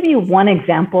me give you one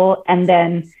example and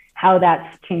then how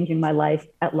that's changing my life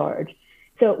at large.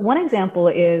 So one example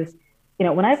is,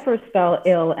 when I first fell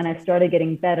ill and I started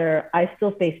getting better, I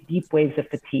still faced deep waves of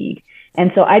fatigue.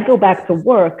 And so I'd go back to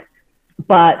work,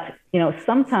 but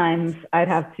sometimes I'd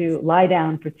have to lie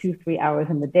down for 2-3 hours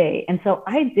in the day. And so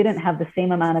I didn't have the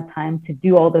same amount of time to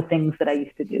do all the things that I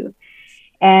used to do.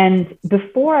 And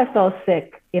before I fell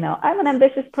sick, I'm an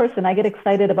ambitious person. I get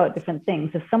excited about different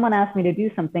things. If someone asked me to do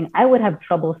something, I would have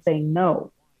trouble saying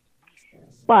no.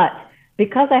 But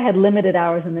because I had limited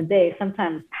hours in the day,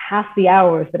 sometimes half the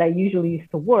hours that I usually used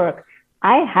to work,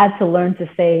 I had to learn to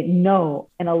say no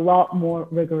in a lot more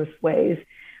rigorous ways.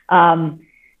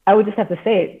 I would just have to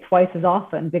say it twice as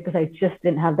often because I just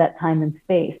didn't have that time and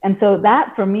space. And so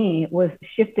that for me was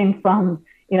shifting from,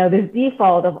 this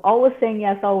default of always saying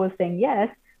yes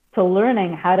to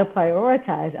learning how to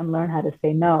prioritize and learn how to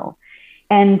say no.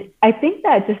 And I think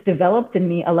that just developed in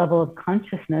me a level of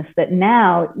consciousness that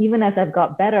now, even as I've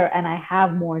got better and I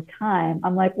have more time,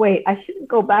 I'm like, wait, I shouldn't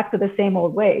go back to the same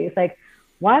old ways. Like,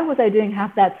 why was I doing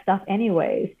half that stuff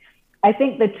anyways? I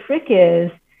think the trick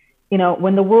is,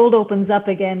 when the world opens up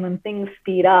again, when things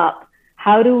speed up,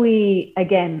 how do we,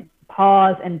 again,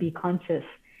 pause and be conscious?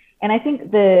 And I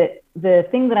think the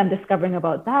thing that I'm discovering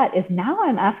about that is now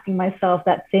I'm asking myself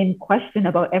that same question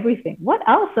about everything. What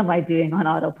else am I doing on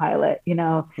autopilot?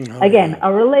 Again,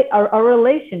 our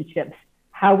relationships,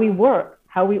 how we work,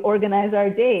 how we organize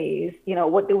our days,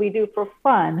 what do we do for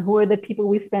fun? Who are the people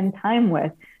we spend time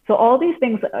with? So all these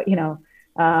things,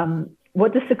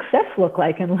 what does success look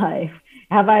like in life?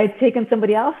 Have I taken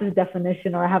somebody else's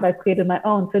definition or have I created my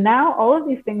own? So now all of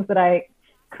these things that I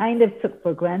kind of took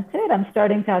for granted, I'm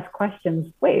starting to ask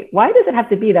questions. Wait, why does it have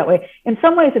to be that way? In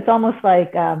some ways, it's almost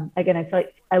like, again, it's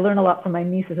like I learn a lot from my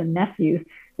nieces and nephews.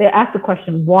 They ask the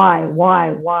question, why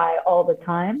all the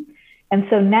time. And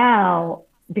so now,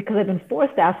 because I've been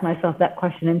forced to ask myself that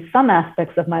question in some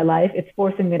aspects of my life, it's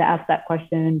forcing me to ask that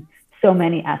question in so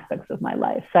many aspects of my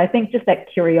life. So I think just that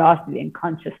curiosity and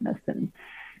consciousness and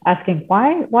asking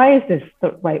why is this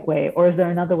the right way, or is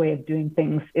there another way of doing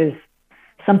things, is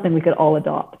something we could all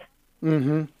adopt.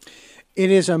 Mm-hmm. It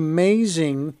is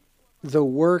amazing the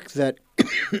work that,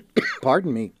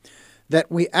 pardon me,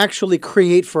 that we actually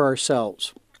create for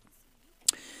ourselves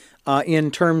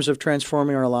in terms of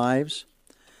transforming our lives.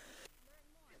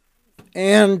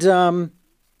 And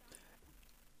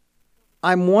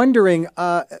I'm wondering,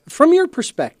 from your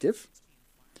perspective,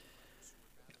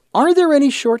 are there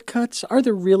any shortcuts? Are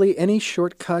there really any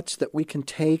shortcuts that we can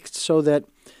take so that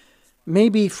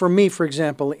maybe for me, for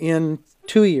example, in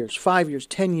 2 years, 5 years,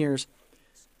 10 years,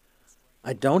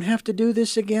 I don't have to do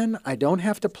this again. I don't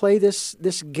have to play this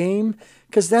game,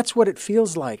 because that's what it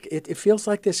feels like. It feels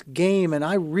like this game, and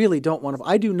I really don't want to.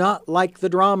 I do not like the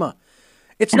drama.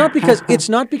 It's not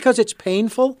because it's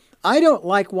painful. I don't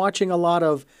like watching a lot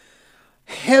of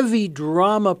heavy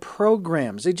drama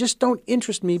programs. They just don't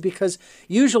interest me because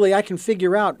usually I can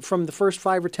figure out from the first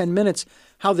 5 or 10 minutes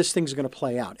how this thing's going to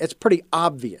play out. It's pretty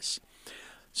obvious.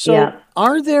 So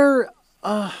are there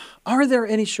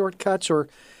any shortcuts, or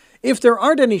if there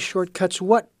aren't any shortcuts,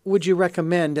 what would you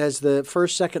recommend as the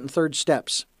first, second, and third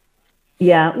steps?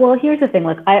 Yeah, well, here's the thing.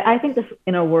 Like, I think this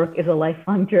inner work is a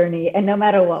lifelong journey, and no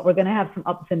matter what, we're going to have some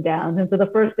ups and downs. And so the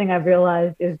first thing I've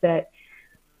realized is that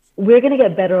we're going to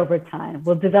get better over time.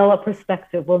 We'll develop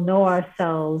perspective. We'll know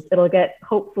ourselves. It'll get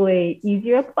hopefully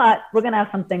easier, but we're going to have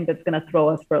something that's going to throw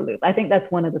us for a loop. I think that's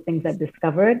one of the things I've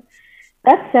discovered.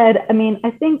 That said, I mean, I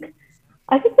think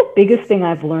the biggest thing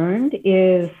I've learned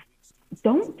is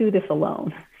don't do this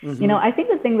alone. You know, I think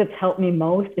the thing that's helped me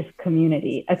most is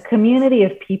community, a community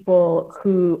of people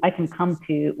who I can come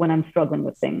to when I'm struggling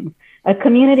with things, a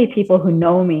community of people who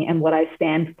know me and what I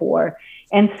stand for.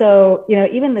 And so, you know,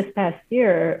 even this past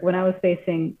year, when I was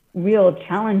facing real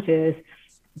challenges,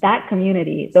 that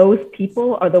community, those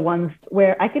people are the ones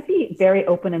where I could be very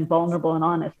open and vulnerable and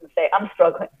honest and say, I'm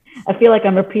struggling. I feel like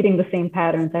I'm repeating the same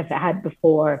patterns I've had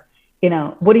before. You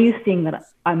know, what are you seeing that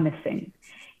I'm missing?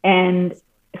 And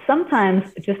sometimes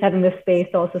just having this space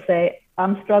to also say,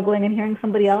 I'm struggling, and hearing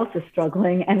somebody else is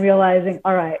struggling and realizing,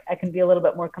 all right, I can be a little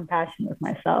bit more compassionate with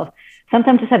myself.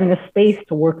 Sometimes just having a space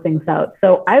to work things out.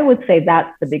 So I would say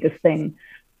that's the biggest thing.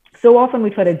 So often we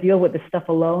try to deal with this stuff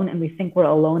alone and we think we're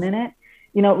alone in it.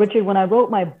 You know, Richard, when I wrote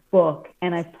my book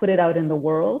and I put it out in the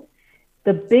world,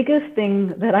 the biggest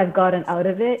thing that I've gotten out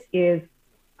of it is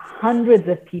hundreds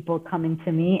of people coming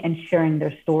to me and sharing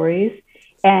their stories.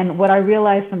 And what I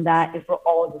realized from that is we're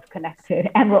all disconnected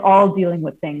and we're all dealing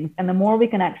with things. And the more we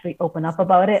can actually open up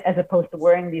about it, as opposed to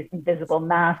wearing these invisible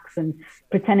masks and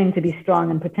pretending to be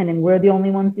strong and pretending we're the only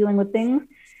ones dealing with things,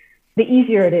 the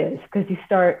easier it is, because you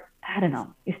start, I don't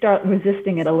know, you start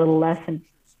resisting it a little less and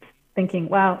thinking,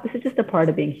 wow, this is just a part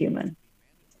of being human.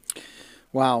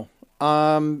 Wow.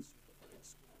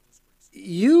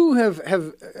 You have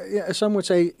some would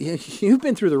say you've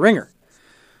been through the ringer.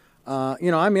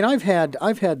 You know, I mean, I've had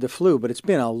the flu, but it's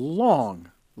been a long,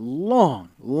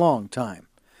 long time.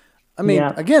 I mean,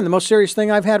 again, the most serious thing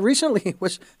I've had recently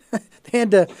was they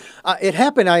had to. It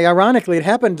happened. Ironically, it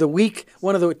happened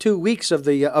one of the 2 weeks of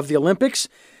the Olympics,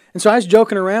 and so I was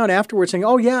joking around afterwards, saying,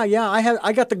 "Oh yeah,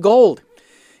 I got the gold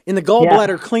in the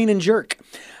gallbladder clean and jerk."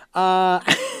 But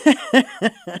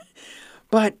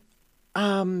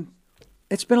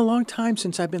it's been a long time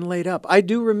since I've been laid up. I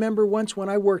do remember once when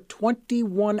I worked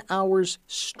 21 hours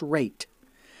straight,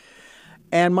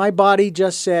 and my body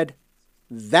just said,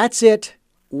 "That's it.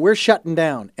 We're shutting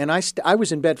down." And I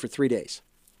was in bed for 3 days.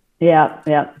 Yeah.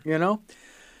 You know,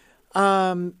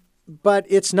 but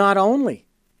it's not only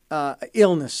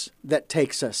illness that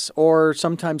takes us, or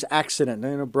sometimes accident.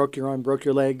 You know, broke your arm, broke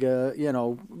your leg. You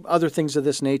know, other things of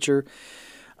this nature.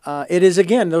 It is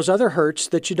again those other hurts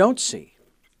that you don't see.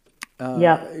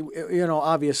 You know,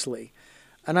 obviously.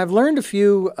 And I've learned a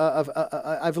few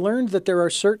I've learned that there are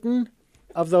certain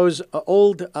of those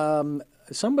old,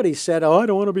 somebody said, oh, I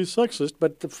don't want to be sexist,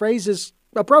 but the phrase is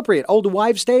appropriate, old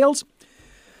wives' tales.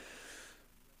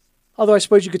 Although I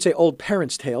suppose you could say old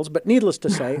parents' tales, but needless to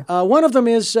say, one of them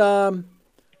is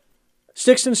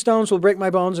sticks and stones will break my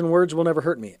bones and words will never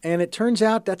hurt me. And it turns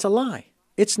out that's a lie.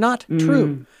 It's not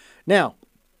true. Now,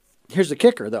 here's the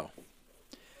kicker, though.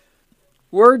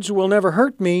 Words will never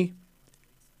hurt me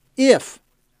if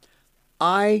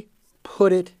I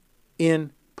put it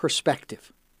in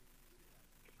perspective.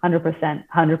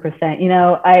 100%. You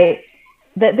know,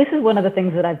 this is one of the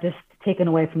things that I've just taken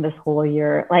away from this whole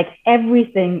year. Like,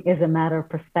 everything is a matter of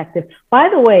perspective. By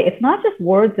the way, it's not just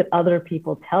words that other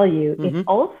people tell you. It's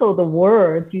also the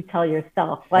words you tell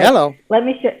yourself. Like, hello. Let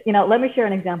me share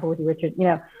an example with you, Richard. You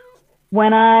know,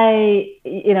 when I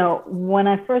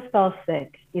first fell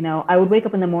sick, you know, I would wake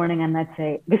up in the morning and I'd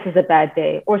say, this is a bad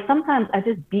day. Or sometimes I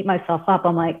just beat myself up.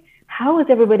 I'm like, how is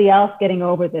everybody else getting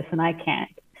over this and I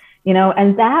can't? You know,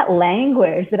 and that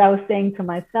language that I was saying to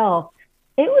myself,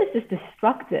 it was just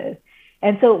destructive.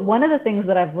 And so one of the things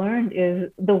that I've learned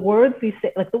is the words we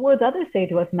say, like the words others say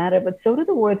to us matter, but so do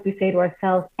the words we say to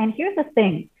ourselves. And here's the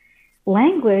thing,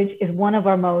 language is one of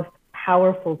our most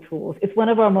powerful tools. It's one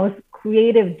of our most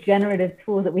creative, generative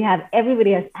tools that we have.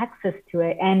 Everybody has access to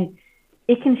it, and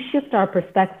it can shift our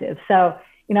perspective. So,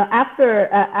 you know, after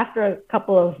a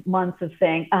couple of months of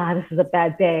saying, this is a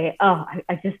bad day.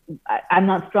 I'm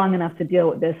not strong enough to deal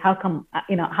with this. How come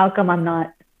I'm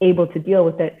not able to deal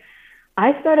with it?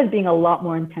 I started being a lot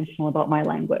more intentional about my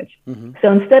language.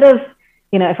 So instead of,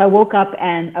 you know, if I woke up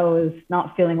and I was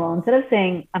not feeling well, instead of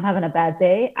saying I'm having a bad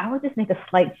day, I would just make a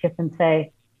slight shift and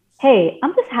say, hey,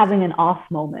 I'm just having an off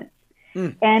moment.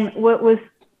 And what was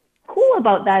cool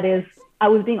about that is I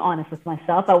was being honest with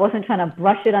myself. I wasn't trying to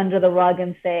brush it under the rug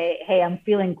and say, hey, I'm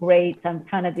feeling great. I'm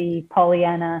trying to be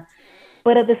Pollyanna.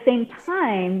 But at the same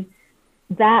time,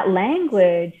 that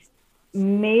language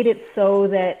made it so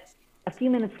that a few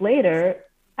minutes later,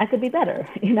 I could be better.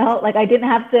 Like I didn't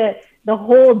have to, the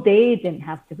whole day didn't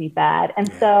have to be bad.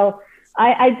 And so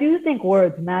I do think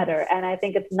words matter. And I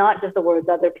think it's not just the words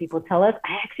other people tell us.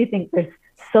 I actually think there's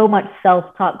so much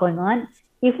self-talk going on.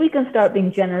 If we can start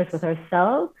being generous with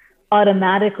ourselves,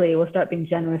 automatically we'll start being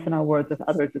generous in our words with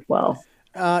others as well.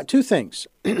 Two things.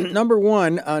 Number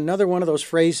one, another one of those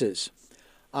phrases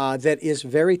that is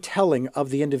very telling of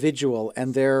the individual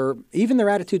and even their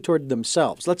attitude toward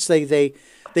themselves. Let's say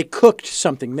they cooked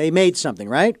something, they made something,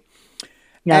 right?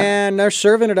 Yeah. And they're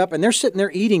serving it up, and they're sitting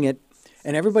there eating it,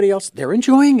 and everybody else, they're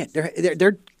enjoying it.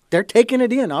 They're taking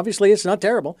it in. Obviously, it's not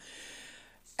terrible.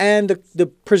 And the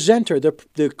presenter,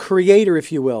 the creator,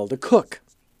 if you will, the cook,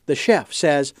 the chef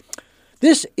says,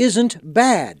 "This isn't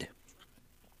bad."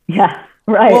 Yeah,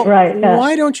 right, well, right. Yeah.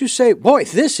 Why don't you say, "Boy,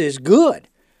 this is good"?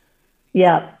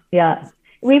 Yeah.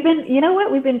 We've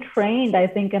been trained, I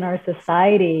think, in our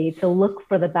society to look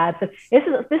for the bad stuff. This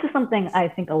is something I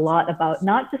think a lot about,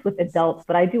 not just with adults,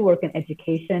 but I do work in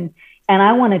education, and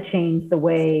I want to change the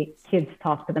way kids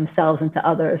talk to themselves and to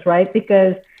others, right?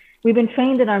 Because we've been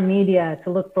trained in our media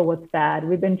to look for what's bad.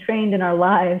 We've been trained in our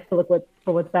lives to look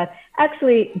for what's bad.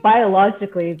 Actually,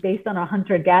 biologically, based on our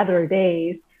hunter-gatherer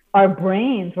days, our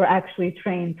brains were actually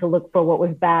trained to look for what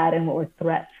was bad and what was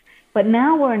threats. But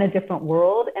now we're in a different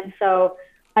world. And so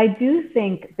I do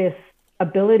think this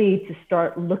ability to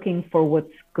start looking for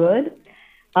what's good,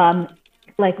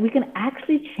 like we can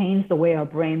actually change the way our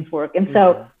brains work. And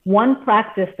so one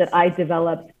practice that I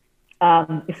developed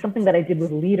is something that I did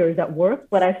with leaders at work,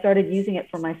 but I started using it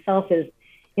for myself is,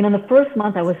 in the first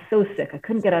month I was so sick. I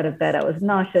couldn't get out of bed. I was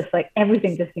nauseous, like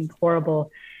everything just seemed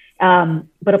horrible.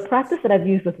 But a practice that I've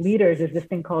used with leaders is this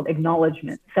thing called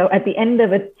acknowledgement. So at the end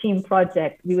of a team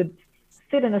project, we would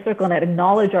sit in a circle and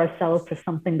acknowledge ourselves for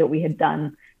something that we had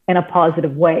done in a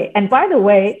positive way. And by the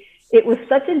way, it was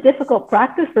such a difficult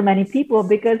practice for many people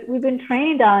because we've been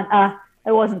trained on,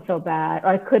 it wasn't so bad, or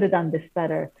I could have done this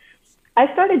better.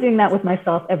 I started doing that with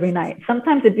myself every night.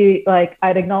 Sometimes it'd be like,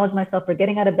 I'd acknowledge myself for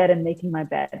getting out of bed and making my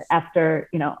bed after,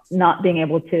 not being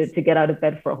able to get out of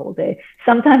bed for a whole day.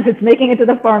 Sometimes it's making it to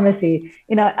the pharmacy.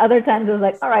 Other times it was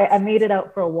like, all right, I made it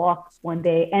out for a walk one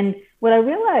day. And what I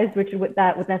realized, Richard, with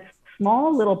that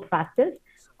small little practice,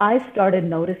 I started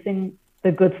noticing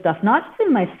the good stuff, not just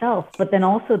in myself, but then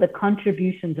also the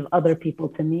contributions of other people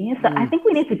to me. So I think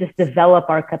we need to just develop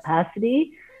our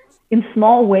capacity in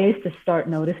small ways to start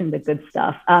noticing the good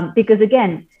stuff. Because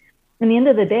again, in the end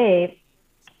of the day,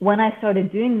 when I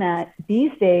started doing that,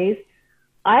 these days,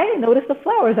 I notice the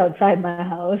flowers outside my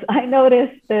house. I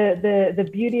notice the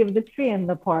beauty of the tree in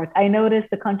the park. I notice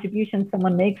the contribution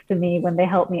someone makes to me when they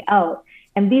help me out.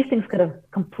 And these things could have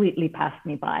completely passed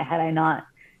me by had I not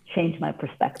changed my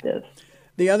perspective.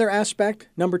 The other aspect,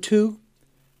 number 2,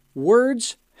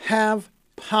 words have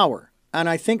power. And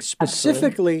I think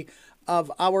specifically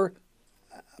of our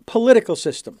political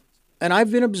system. And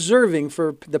I've been observing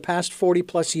for the past 40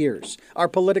 plus years, our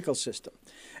political system.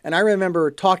 And I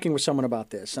remember talking with someone about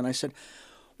this, and I said,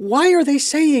 why are they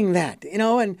saying that?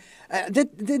 And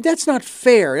that's not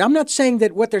fair. I'm not saying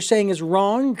that what they're saying is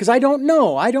wrong, because I don't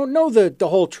know. I don't know the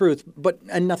whole truth,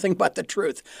 and nothing but the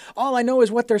truth. All I know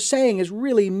is what they're saying is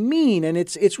really mean, and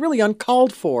it's really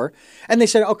uncalled for. And they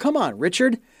said, oh, come on,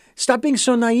 Richard, stop being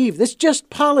so naive. This is just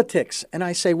politics. And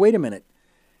I say, wait a minute.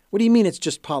 What do you mean it's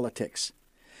just politics?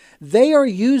 They are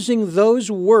using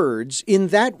those words in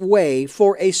that way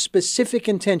for a specific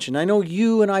intention. I know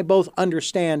you and I both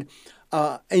understand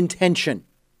intention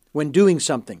when doing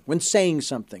something, when saying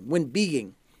something, when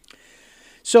being.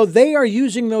 So they are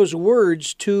using those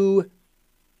words to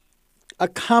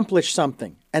accomplish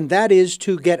something, and that is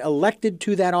to get elected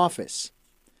to that office.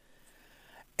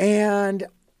 And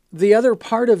the other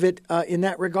part of it in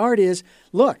that regard is,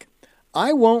 look,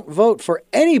 I won't vote for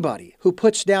anybody who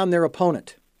puts down their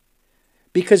opponent.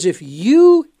 Because if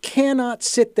you cannot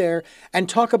sit there and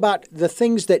talk about the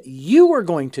things that you are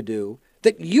going to do,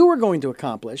 that you are going to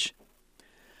accomplish,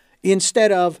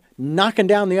 instead of knocking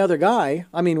down the other guy.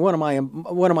 I mean, one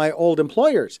of my old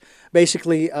employers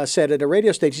basically said at a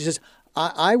radio station, he says,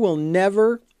 I will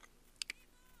never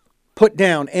put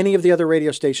down any of the other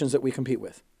radio stations that we compete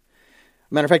with.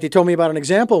 Matter of fact, he told me about an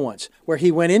example once where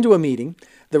he went into a meeting.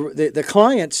 The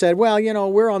client said, well,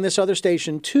 we're on this other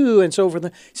station too, and so forth.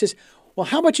 He says, well,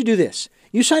 how about you do this?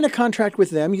 You sign a contract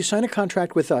with them, you sign a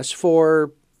contract with us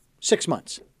for 6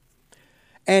 months.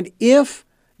 And if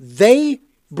they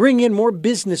bring in more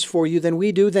business for you than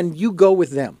we do, then you go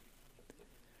with them.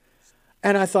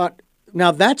 And I thought,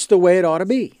 now that's the way it ought to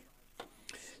be.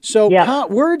 So Yep.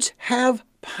 words have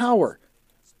power.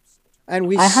 And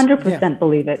I 100%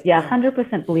 believe it. Yeah,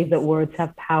 100% believe that words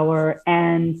have power.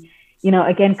 And,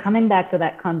 again, coming back to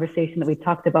that conversation that we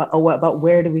talked about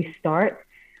where do we start?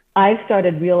 I've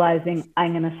started realizing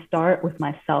I'm going to start with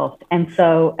myself. And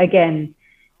so, again,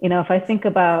 if I think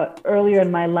about earlier in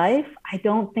my life, I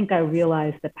don't think I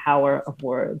realized the power of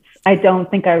words. I don't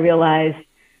think I realized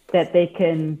that they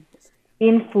can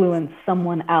influence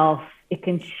someone else. It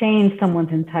can change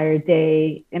someone's entire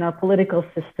day. In our political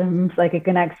systems, like, it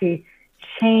can actually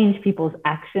change people's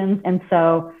actions. And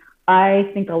so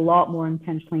I think a lot more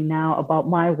intentionally now about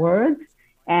my words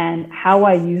and how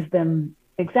I use them,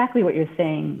 exactly what you're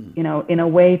saying, in a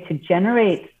way to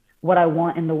generate what I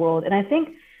want in the world. And I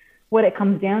think what it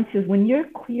comes down to is when you're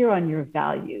clear on your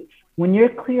values, when you're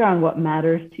clear on what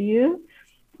matters to you,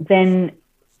 then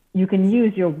you can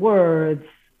use your words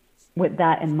with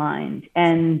that in mind.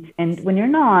 And when you're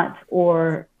not,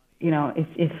 or,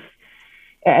 if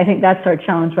I think that's our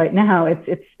challenge right now,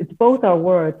 it's both our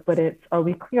words, but are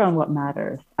we clear on what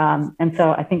matters? And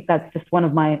so I think that's just one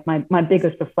of my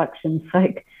biggest reflections.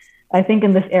 Like, I think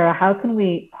in this era, how can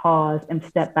we pause and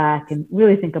step back and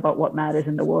really think about what matters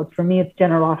in the world? For me, it's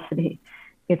generosity,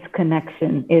 it's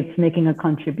connection, it's making a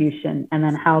contribution. And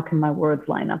then how can my words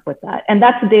line up with that? And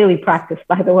that's a daily practice,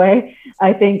 by the way.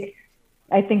 I think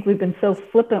we've been so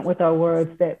flippant with our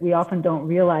words that we often don't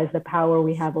realize the power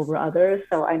we have over others.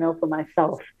 So I know for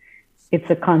myself, it's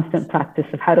a constant practice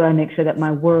of how do I make sure that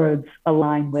my words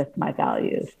align with my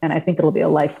values? And I think it'll be a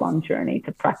lifelong journey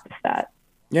to practice that.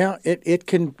 Yeah, it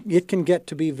can get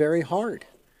to be very hard.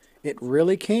 It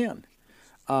really can,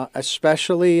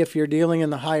 especially if you're dealing in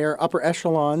the upper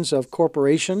echelons of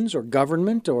corporations or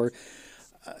government or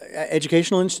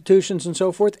educational institutions and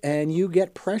so forth, and you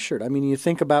get pressured. I mean, you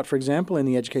think about, for example, in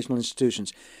the educational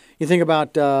institutions, you think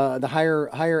about the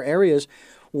higher areas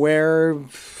where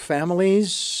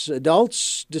families,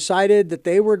 adults decided that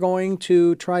they were going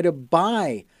to try to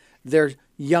buy their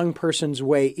young person's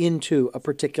way into a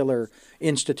particular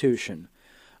institution,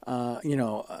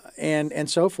 and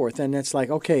so forth. And it's like,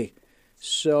 okay,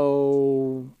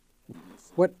 so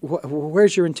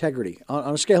where's your integrity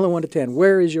on a scale of 1 to 10?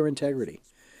 Where is your integrity?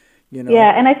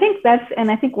 Yeah, and I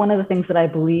think one of the things that I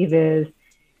believe is,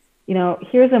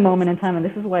 here's a moment in time, and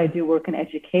this is why I do work in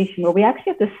education, where we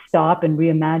actually have to stop and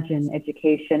reimagine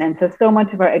education. And so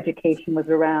much of our education was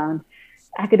around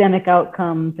academic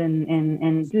outcomes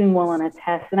and doing well on a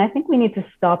test. And I think we need to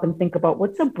stop and think about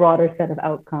what's a broader set of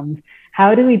outcomes.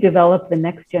 How do we develop the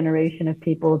next generation of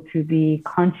people to be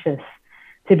conscious,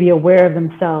 to be aware of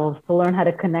themselves, to learn how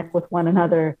to connect with one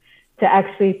another, to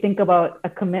actually think about a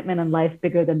commitment in life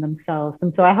bigger than themselves?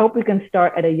 And so I hope we can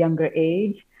start at a younger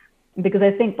age, because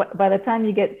I think by the time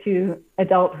you get to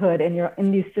adulthood and you're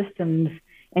in these systems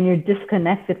and you're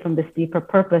disconnected from this deeper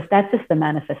purpose, that's just the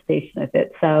manifestation of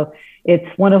it. So it's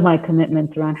one of my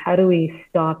commitments around how do we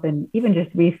stop and even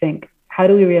just rethink, how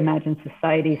do we reimagine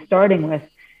society, starting with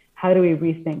how do we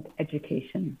rethink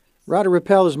education? Radha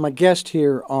Ruppel is my guest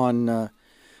here on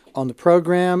the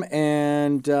program,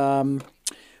 and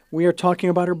we are talking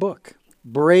about her book,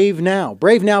 Brave Now.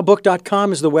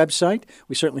 BraveNowBook.com is the website.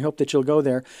 We certainly hope that you'll go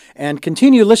there and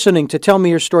continue listening to Tell Me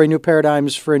Your Story, New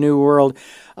Paradigms for a New World,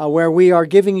 where we are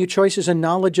giving you choices and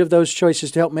knowledge of those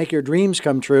choices to help make your dreams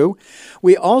come true.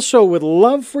 We also would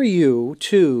love for you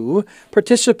to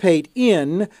participate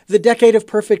in the Decade of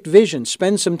Perfect Vision.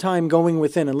 Spend some time going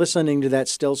within and listening to that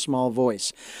still small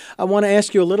voice. I want to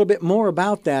ask you a little bit more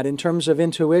about that in terms of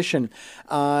intuition.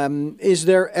 Is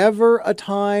there ever a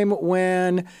time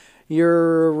when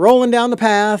you're rolling down the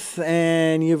path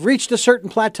and you've reached a certain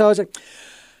plateau? It's like,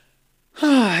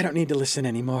 I don't need to listen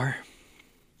anymore.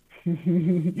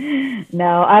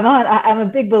 No, I'm a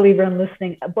big believer in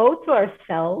listening, both to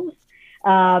ourselves,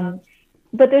 but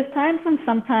there's times when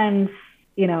sometimes,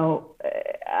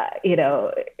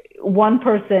 one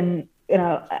person,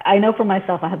 I know for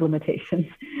myself, I have limitations.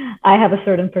 I have a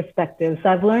certain perspective. So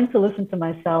I've learned to listen to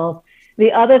myself.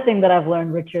 The other thing that I've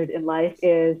learned, Richard, in life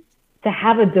is to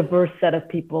have a diverse set of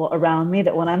people around me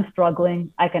that when I'm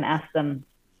struggling, I can ask them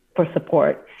for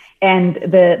support. And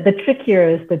the trick here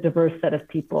is the diverse set of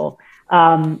people.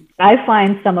 I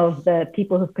find some of the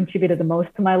people who've contributed the most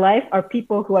to my life are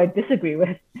people who I disagree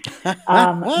with.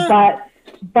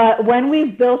 But when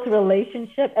we've built a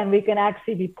relationship and we can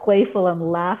actually be playful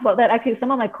and laugh about that, actually some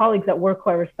of my colleagues at work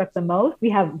who I respect the most, we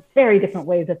have very different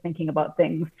ways of thinking about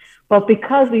things. But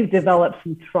because we've developed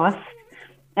some trust,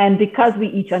 and because we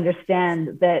each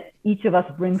understand that each of us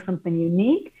brings something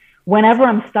unique, whenever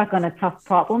I'm stuck on a tough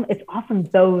problem, it's often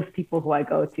those people who I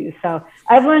go to. So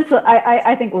I've learned to,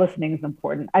 I think listening is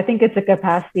important. I think it's a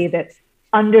capacity that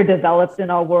underdeveloped in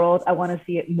our world. I want to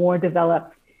see it more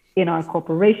developed in our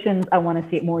corporations. I want to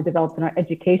see it more developed in our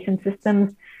education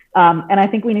systems. And I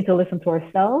think we need to listen to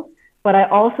ourselves. But I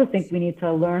also think we need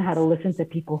to learn how to listen to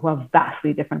people who have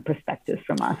vastly different perspectives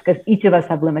from us, because each of us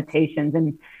have limitations,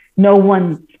 and no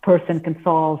one person can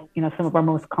solve, some of our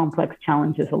most complex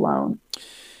challenges alone.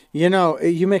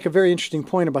 You make a very interesting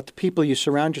point about the people you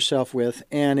surround yourself with,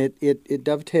 and it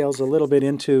dovetails a little bit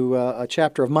into a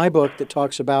chapter of my book that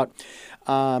talks about,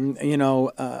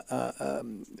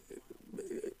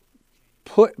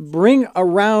 bring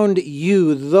around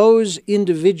you those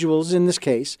individuals, in this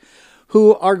case,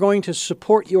 who are going to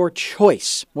support your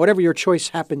choice, whatever your choice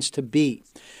happens to be.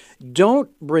 Don't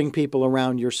bring people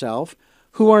around yourself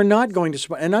who are not going to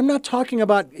support. And I'm not talking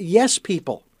about yes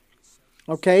people,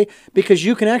 okay? Because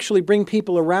you can actually bring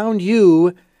people around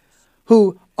you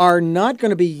who are not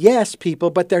going to be yes people,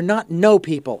 but they're not no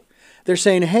people. They're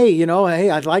saying, hey,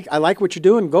 I like what you're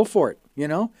doing. Go for it.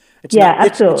 It's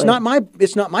absolutely.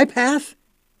 It's not my path,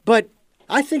 but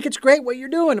I think it's great what you're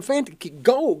doing.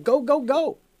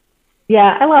 Go.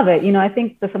 Yeah, I love it. I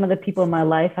think that some of the people in my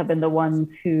life have been the ones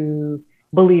who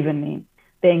believe in me.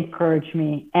 They encourage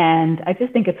me. And I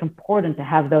just think it's important to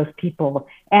have those people.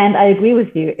 And I agree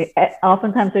with you.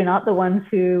 Oftentimes they're not the ones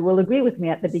who will agree with me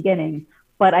at the beginning.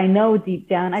 But I know deep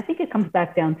down, I think it comes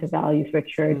back down to values,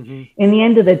 Richard. Mm-hmm. In the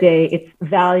end of the day, it's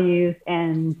values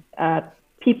and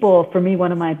people. For me,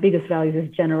 one of my biggest values is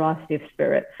generosity of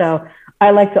spirit. So I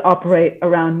like to operate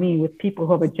around me with people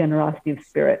who have a generosity of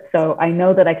spirit. So I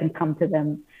know that I can come to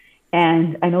them,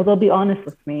 and I know they'll be honest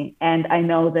with me. And I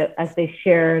know that as they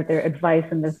share their advice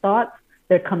and their thoughts,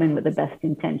 they're coming with the best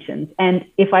intentions. And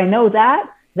if I know that,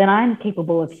 then I'm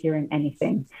capable of hearing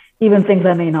anything, even things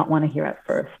I may not want to hear at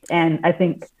first. And I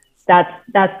think that's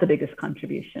the biggest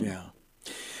contribution. Yeah.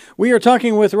 We are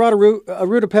talking with Radha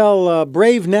Ruddapel,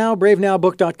 Brave Now.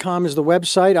 BraveNowBook.com is the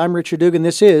website. I'm Richard Dugan.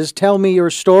 This is Tell Me Your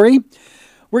Story.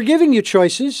 We're giving you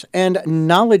choices and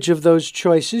knowledge of those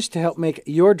choices to help make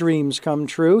your dreams come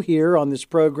true here on this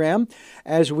program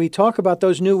as we talk about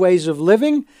those new ways of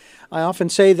living. I often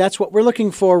say that's what we're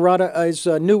looking for, Radha, is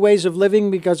new ways of living,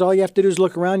 because all you have to do is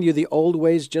look around you. The old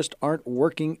ways just aren't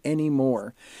working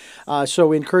anymore. So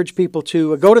we encourage people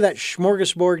to go to that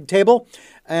smorgasbord table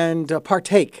and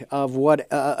partake of what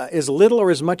is little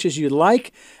or as much as you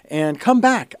like, and come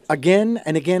back again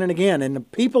and again and again. And the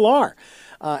people are.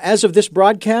 As of this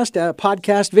broadcast,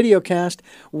 podcast, videocast,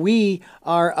 we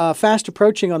are fast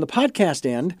approaching on the podcast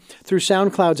end through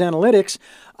SoundCloud's analytics,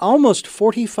 almost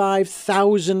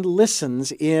 45,000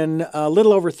 listens in a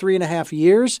little over 3.5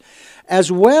 years,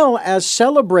 as well as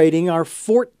celebrating our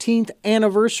 14th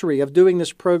anniversary of doing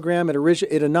this program.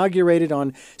 It inaugurated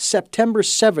on September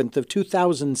 7th of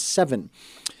 2007.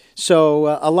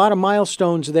 So a lot of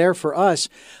milestones there for us.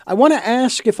 I want to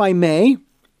ask, if I may,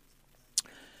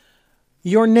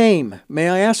 your name. May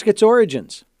I ask its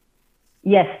origins?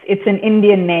 Yes, it's an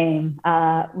Indian name.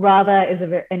 Radha is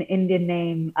an Indian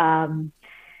name.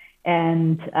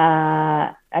 And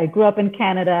I grew up in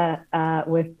Canada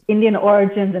with Indian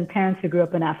origins and parents who grew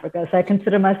up in Africa. So I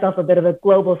consider myself a bit of a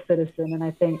global citizen, and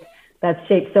I think that's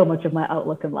shaped so much of my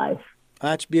outlook in life.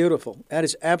 That's beautiful. That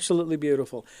is absolutely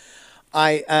beautiful.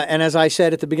 And as I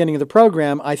said at the beginning of the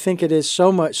program, I think it is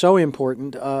so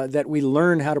important that we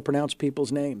learn how to pronounce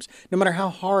people's names, no matter how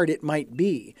hard it might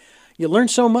be. You learn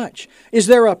so much. Is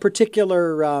there a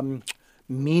particular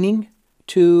meaning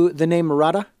to the name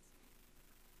Radha?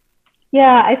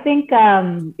 Yeah, I think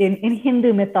in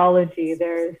Hindu mythology,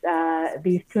 there's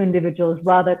these two individuals,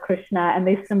 Radha, Krishna, and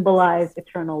they symbolize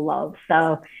eternal love.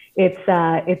 So it's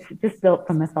just built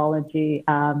from mythology,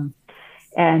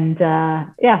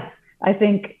 I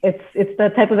think it's the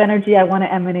type of energy I want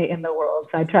to emanate in the world.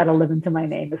 So I try to live into my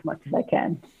name as much as I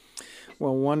can.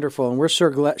 Well, wonderful. And we're sure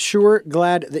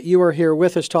glad that you are here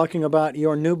with us talking about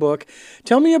your new book.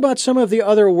 Tell me about some of the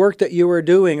other work that you are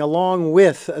doing along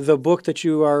with the book that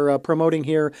you are promoting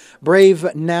here,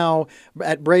 Brave Now,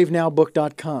 at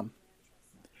BraveNowBook.com.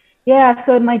 Yeah,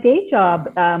 so in my day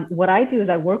job, what I do is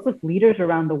I work with leaders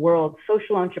around the world,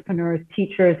 social entrepreneurs,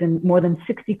 teachers in more than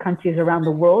 60 countries around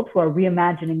the world who are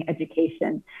reimagining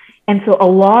education. And so a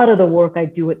lot of the work I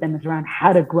do with them is around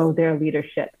how to grow their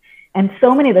leadership. And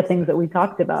so many of the things that we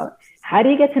talked about, how do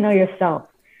you get to know yourself?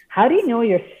 How do you know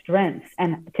your strengths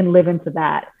and can live into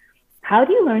that? How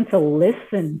do you learn to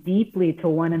listen deeply to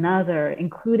one another,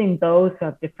 including those who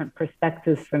have different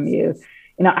perspectives from you?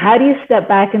 How do you step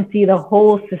back and see the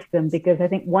whole system? Because I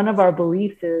think one of our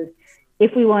beliefs is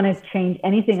if we want to change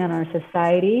anything in our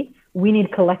society, we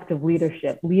need collective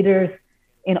leadership, leaders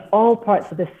in all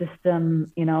parts of the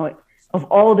system, of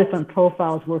all different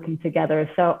profiles working together.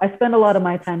 So I spend a lot of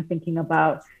my time thinking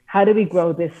about how do we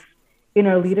grow this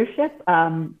inner leadership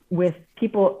with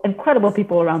people, incredible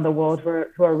people around the world who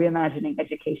are reimagining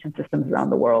education systems around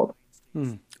the world.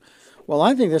 Well,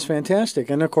 I think that's fantastic.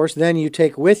 And of course, then you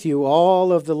take with you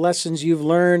all of the lessons you've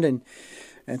learned, and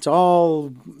it's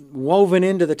all woven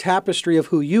into the tapestry of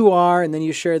who you are, and then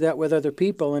you share that with other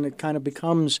people, and it kind of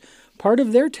becomes part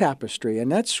of their tapestry.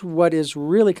 And that's what is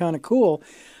really kind of cool.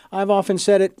 I've often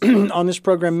said it on this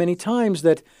program many times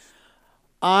that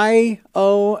I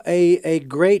owe a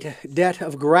great debt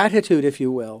of gratitude, if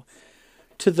you will,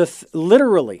 to the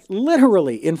literally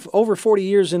in over 40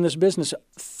 years in this business,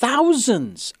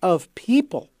 thousands of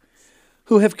people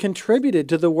who have contributed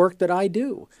to the work that I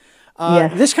do.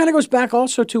 Yes. This kind of goes back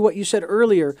also to what you said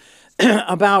earlier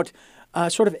about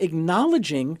sort of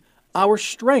acknowledging our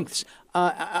strengths.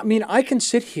 I mean, I can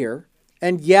sit here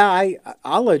and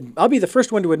I'll be the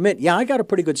first one to admit, I got a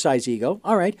pretty good size ego.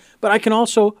 All right. But I can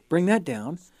also bring that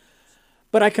down.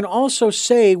 But I can also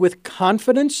say with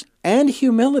confidence and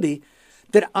humility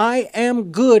that I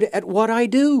am good at what I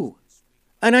do.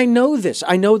 And I know this.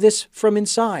 I know this from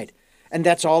inside. And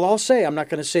that's all I'll say. I'm not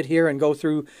going to sit here and go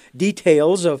through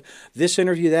details of this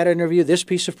interview, that interview, this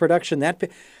piece of production,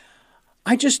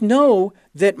 I just know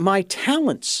that my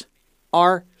talents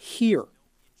are here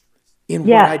in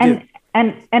what I do.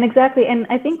 And exactly. And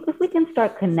I think if we can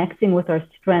start connecting with our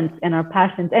strengths and our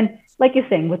passions, and like you're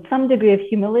saying, with some degree of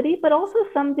humility, but also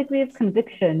some degree of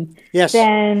conviction, yes,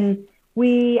 then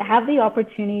we have the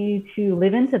opportunity to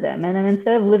live into them. And then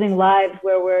instead of living lives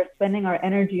where we're spending our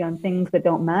energy on things that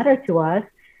don't matter to us,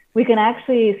 we can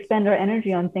actually spend our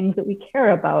energy on things that we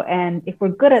care about. And if we're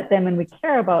good at them and we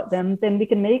care about them, then we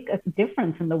can make a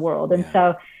difference in the world. And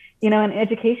so, in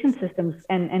education systems,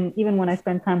 and even when I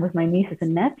spend time with my nieces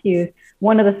and nephews,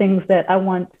 one of the things that I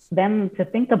want them to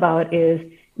think about is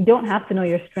you don't have to know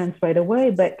your strengths right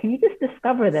away, but can you just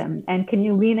discover them, and can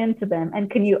you lean into them, and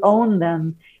can you own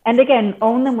them? And again,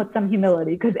 own them with some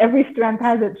humility, because every strength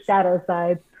has its shadow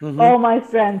sides. Mm-hmm. All my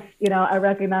strengths, I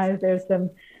recognize there's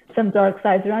some dark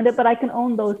sides around it, but I can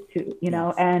own those too,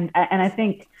 and I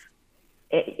think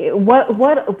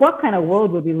what kind of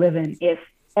world would we live in if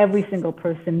every single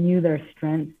person knew their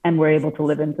strengths and were able to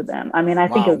live into them? I mean, I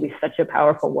think it would be such a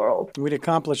powerful world. We'd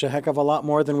accomplish a heck of a lot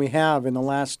more than we have in the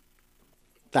last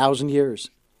 1,000 years.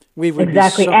 We would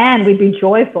exactly, and we'd be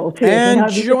joyful too.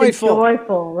 And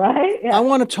joyful, right? Yeah. I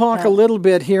want to talk a little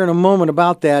bit here in a moment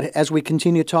about that as we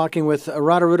continue talking with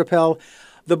Radha Ruddapel.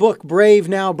 The book, Brave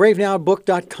Now,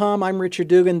 bravenowbook.com. I'm Richard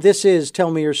Dugan. This is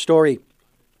Tell Me Your Story.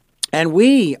 And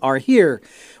we are here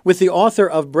with the author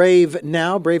of Brave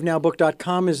Now.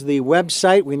 BraveNowBook.com is the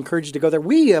website. We encourage you to go there.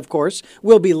 We, of course,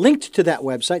 will be linked to that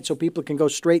website so people can go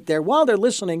straight there while they're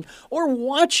listening or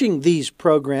watching these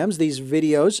programs, these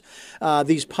videos,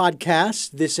 these podcasts,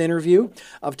 this interview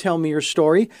of Tell Me Your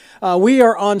Story. We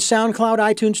are on SoundCloud,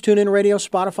 iTunes, TuneIn Radio,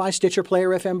 Spotify, Stitcher,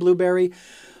 Player FM, Blueberry.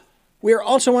 We are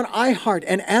also on iHeart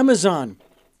and Amazon.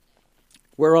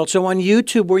 We're also on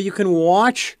YouTube, where you can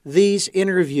watch these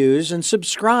interviews and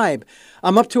subscribe.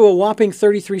 I'm up to a whopping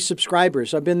 33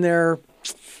 subscribers. I've been there,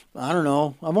 I don't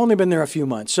know, I've only been there a few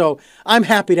months. So I'm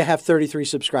happy to have 33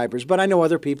 subscribers, but I know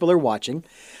other people are watching.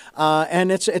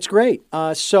 And it's great.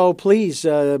 So please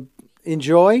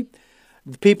enjoy.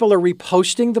 People are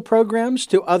reposting the programs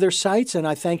to other sites, and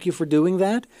I thank you for doing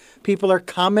that. People are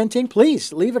commenting.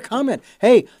 Please leave a comment.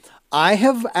 Hey, I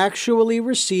have actually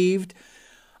received,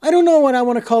 I don't know what I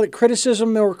want to call it,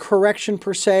 criticism or correction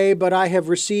per se, but I have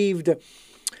received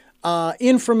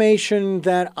information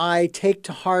that I take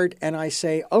to heart, and I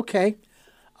say, okay,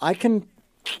 I can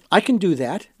do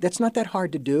that. That's not that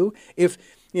hard to do. If,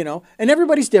 and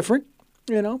everybody's different,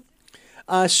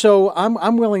 so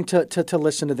I'm willing to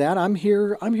listen to that. I'm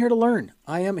here to learn.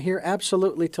 I am here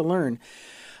absolutely to learn.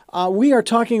 We are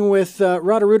talking with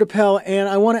Radha Ruddapel, and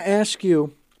I want to ask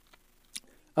you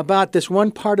about this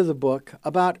one part of the book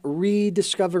about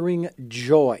rediscovering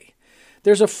joy.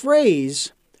 There's a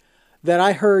phrase that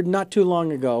I heard not too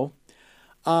long ago.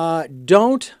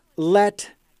 Don't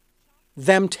let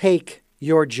them take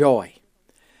your joy.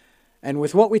 And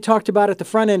with what we talked about at the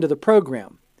front end of the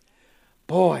program,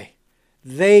 boy,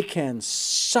 they can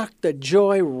suck the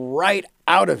joy right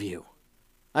out of you.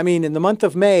 I mean, in the month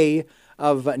of May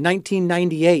of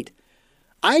 1998,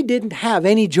 I didn't have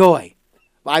any joy.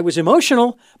 I was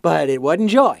emotional, but it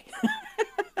wasn't joy.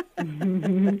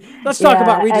 Let's talk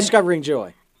about rediscovering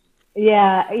joy.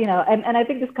 Yeah, and I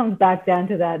think this comes back down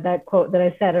to that quote that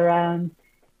I said around,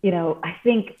 I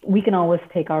think we can always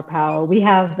take our power. We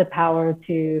have the power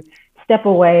to step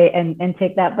away and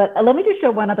take that. But let me just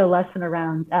share one other lesson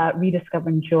around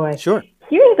rediscovering joy. Sure.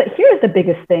 Here's the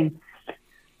biggest thing.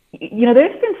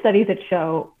 There's been studies that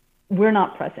show we're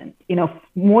not present.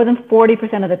 More than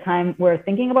 40% of the time we're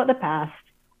thinking about the past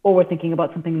or we're thinking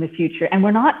about something in the future, and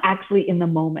we're not actually in the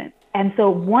moment. And so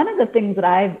one of the things that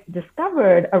I've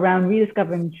discovered around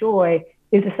rediscovering joy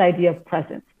is this idea of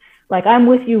presence. Like, I'm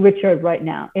with you, Richard, right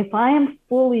now. If I am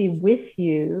fully with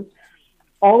you,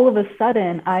 all of a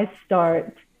sudden I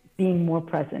start being more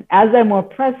present. As I'm more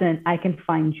present, I can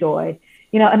find joy.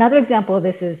 Another example of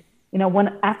this is,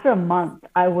 when after a month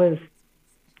I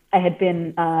had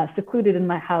been secluded in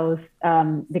my house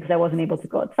because I wasn't able to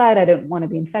go outside. I didn't want to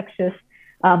be infectious.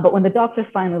 But when the doctors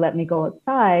finally let me go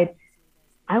outside,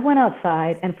 I went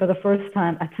outside, and for the first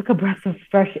time, I took a breath of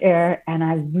fresh air, and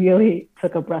I really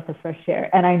took a breath of fresh air,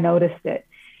 and I noticed it.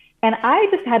 And I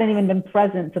just hadn't even been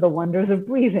present to the wonders of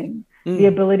breathing, the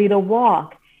ability to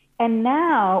walk. And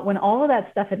now, when all of that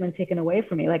stuff had been taken away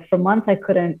from me, like for months, I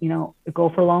couldn't, go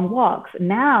for long walks.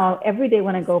 Now, every day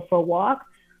when I go for a walk,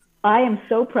 I am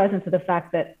so present to the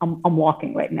fact that I'm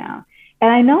walking right now.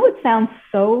 And I know it sounds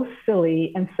so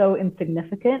silly and so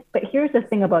insignificant, but here's the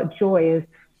thing about joy is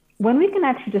when we can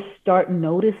actually just start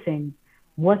noticing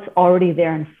what's already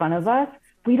there in front of us,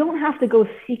 we don't have to go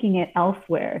seeking it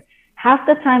elsewhere. Half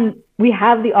the time we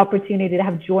have the opportunity to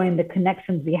have joy in the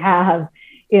connections we have,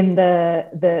 in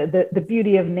the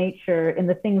beauty of nature, in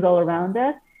the things all around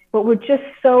us, but we're just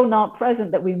so not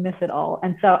present that we miss it all.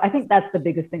 And so I think that's the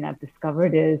biggest thing I've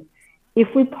discovered is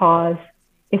if we pause,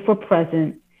 if we're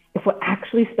present, if we're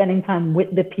actually spending time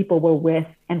with the people we're with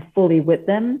and fully with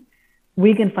them,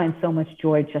 we can find so much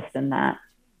joy just in that.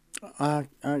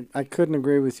 I couldn't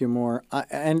agree with you more.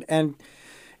 And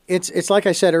it's like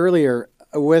I said earlier,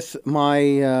 with my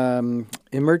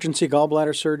emergency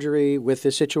gallbladder surgery, with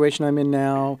the situation I'm in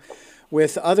now,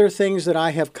 with other things that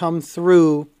I have come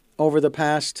through over the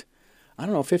past,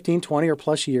 15, 20 or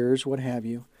plus years, what have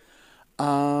you,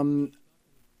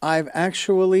 I've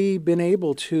actually been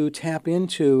able to tap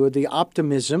into the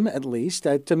optimism, at least.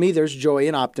 To me, there's joy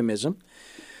in optimism.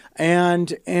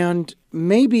 And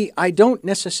maybe I don't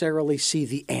necessarily see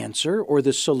the answer or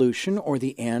the solution or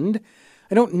the end.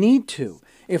 I don't need to.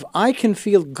 If I can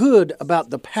feel good about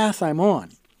the path I'm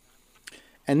on,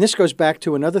 and this goes back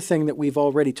to another thing that we've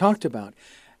already talked about,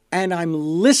 and I'm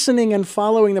listening and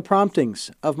following the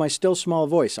promptings of my still small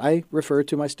voice. I refer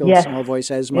to my still small voice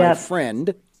as my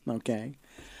friend, okay?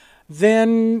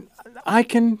 Then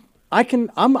I'm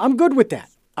good with that.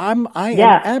 I am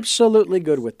absolutely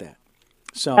good with that.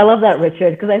 So I love that,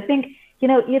 Richard, because I think,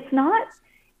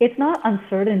 it's not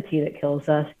uncertainty that kills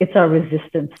us. It's our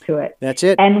resistance to it. That's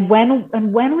it. And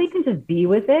when we can just be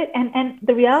with it, and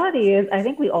the reality is, I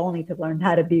think we all need to learn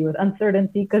how to be with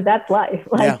uncertainty because that's life.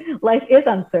 Life is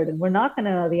uncertain. We're not going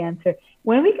to know the answer.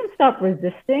 When we can stop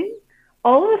resisting,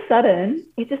 all of a sudden,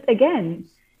 it's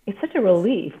such a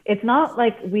relief. It's not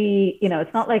like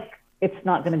it's not like it's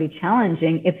not going to be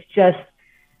challenging. It's just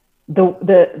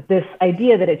this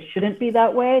idea that it shouldn't be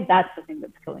that way. That's the thing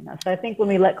that's killing us. So I think when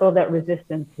we let go of that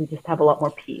resistance, we just have a lot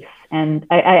more peace. And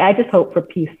I just hope for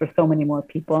peace for so many more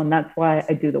people. And that's why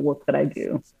I do the work that I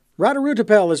do. Radha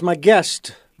Ruddapel is my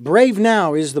guest. Brave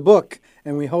Now is the book.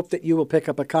 And we hope that you will pick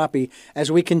up a copy as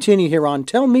we continue here on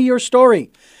Tell Me Your Story.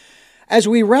 As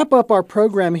we wrap up our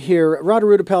program here, Radha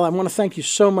Ruddapel, I want to thank you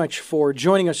so much for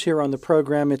joining us here on the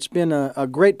program. It's been a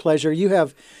great pleasure. You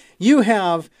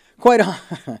have quite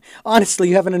honestly,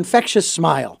 you have an infectious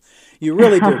smile. You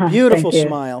really do. Beautiful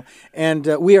smile. And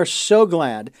we are so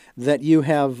glad that you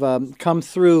have come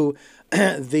through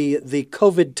the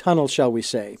COVID tunnel, shall we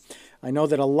say. I know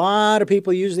that a lot of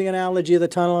people use the analogy of the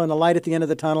tunnel and the light at the end of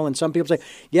the tunnel, and some people say,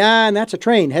 yeah, and that's a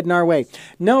train heading our way.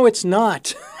 No, it's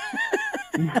not.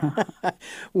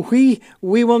 We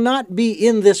will not be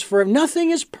in this forever. Nothing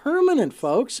is permanent,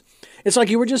 folks. It's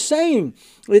like you were just saying.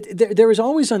 There is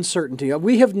always uncertainty.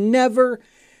 We have never,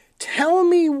 tell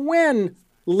me when,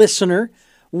 listener,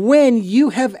 when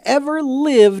you have ever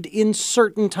lived in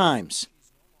certain times.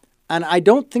 And I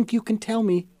don't think you can tell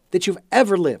me that you've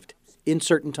ever lived in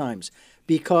certain times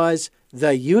because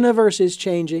the universe is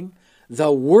changing.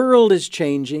 The world is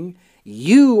changing.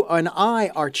 You and I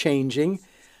are changing.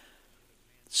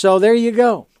 So there you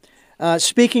go.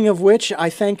 Speaking of which, I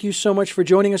thank you so much for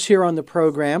joining us here on the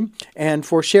program and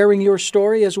for sharing your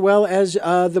story as well as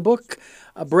the book,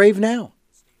 Brave Now.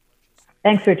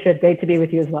 Thanks, Richard. Great to be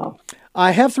with you as well.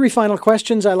 I have 3 final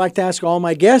questions I like to ask all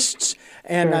my guests,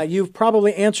 and Sure. You've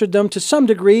probably answered them to some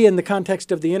degree in the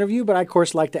context of the interview, but I, of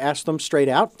course, like to ask them straight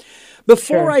out.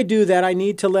 Before Sure. I do that, I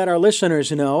need to let our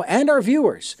listeners know and our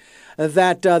viewers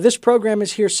that this program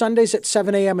is here Sundays at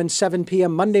 7 a.m. and 7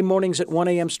 p.m., Monday mornings at 1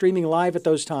 a.m., streaming live at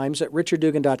those times at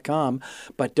richarddugan.com.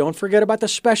 But don't forget about the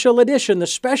special edition, the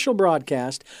special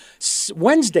broadcast,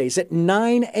 Wednesdays at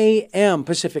 9 a.m.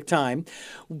 Pacific Time.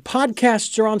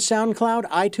 Podcasts are on SoundCloud,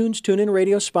 iTunes, TuneIn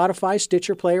Radio, Spotify,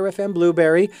 Stitcher, Player FM,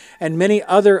 Blueberry, and many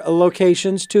other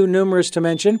locations, too numerous to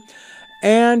mention.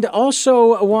 And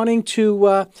also wanting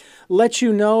to let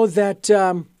you know that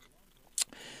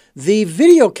the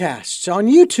video casts on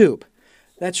YouTube.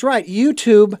 That's right,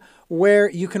 YouTube, where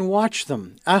you can watch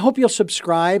them. I hope you'll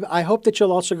subscribe. I hope that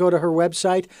you'll also go to her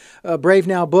website,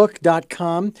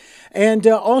 bravenowbook.com. And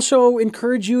also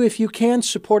encourage you, if you can,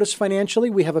 support us financially.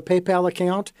 We have a PayPal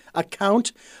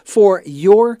account for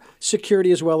your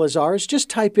security as well as ours. Just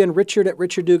type in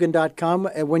richard@richarddugan.com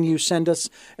when you send us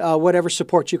whatever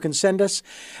support you can send us.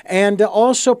 And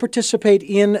also participate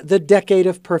in the Decade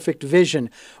of Perfect Vision,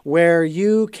 where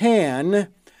you can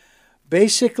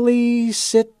basically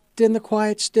sit in the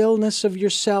quiet stillness of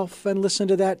yourself and listen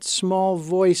to that small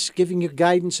voice giving you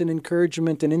guidance and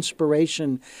encouragement and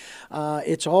inspiration.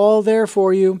 It's all there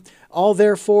for you, all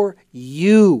there for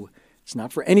you. It's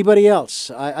not for anybody else.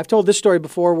 I've told this story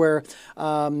before where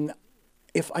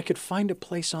if I could find a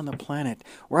place on the planet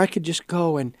where I could just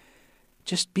go and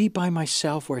just be by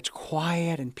myself, where it's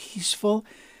quiet and peaceful,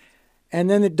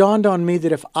 and then it dawned on me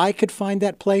that if I could find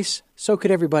that place, so could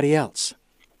everybody else.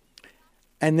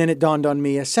 And then it dawned on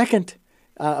me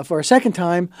for a second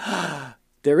time,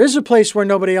 there is a place where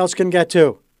nobody else can get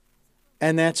to.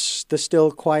 And that's the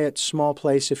still, quiet, small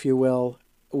place, if you will,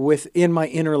 within my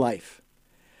inner life.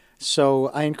 So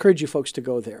I encourage you folks to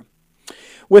go there.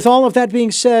 With all of that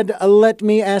being said, let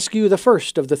me ask you the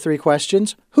first of the three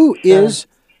questions. Who is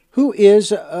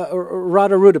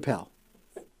Radha Rudapel?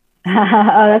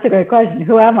 Oh, that's a great question.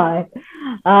 Who am I?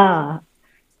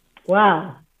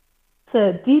 Wow.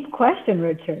 It's a deep question,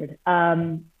 Richard.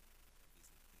 I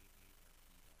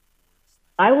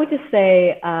would just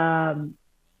say I'm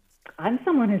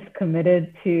someone who's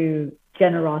committed to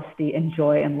generosity and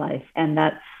joy in life, and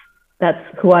that's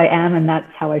who I am, and that's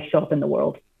how I show up in the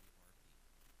world.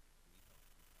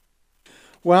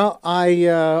 Well, I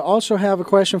also have a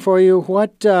question for you.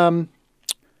 What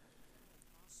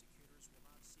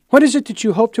is it that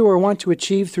you hope to or want to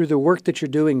achieve through the work that you're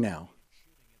doing now?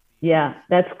 Yeah,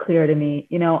 that's clear to me.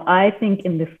 I think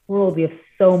in this world, we have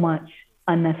so much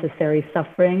unnecessary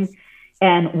suffering.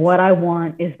 And what I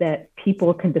want is that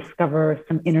people can discover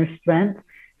some inner strength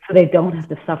so they don't have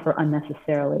to suffer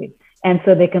unnecessarily. And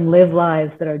so they can live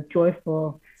lives that are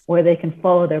joyful, where they can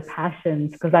follow their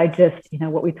passions. Because I just,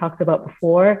 what we talked about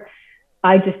before,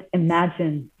 I just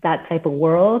imagine that type of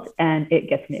world and it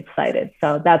gets me excited.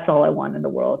 So that's all I want in the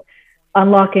world.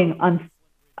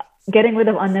 Getting rid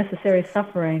of unnecessary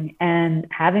suffering and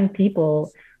having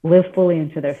people live fully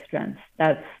into their strengths.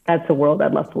 That's a world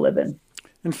I'd love to live in.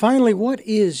 And finally, what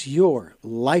is your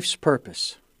life's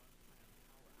purpose?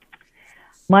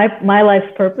 My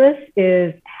life's purpose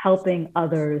is helping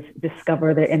others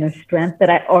discover their inner strength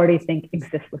that I already think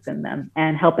exists within them,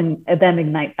 and helping them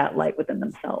ignite that light within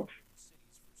themselves.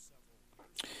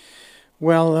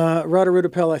 Well, Radha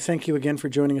Rudapel, I thank you again for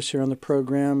joining us here on the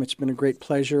program. It's been a great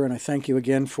pleasure, and I thank you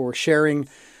again for sharing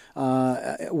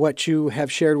what you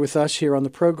have shared with us here on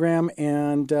the program.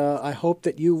 And I hope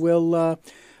that you will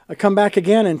come back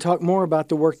again and talk more about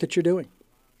the work that you're doing.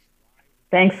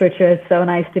 Thanks, Richard. So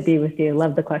nice to be with you.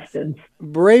 Love the questions.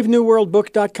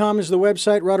 BraveNewWorldBook.com is the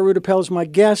website. Radha Rudapel is my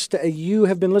guest. You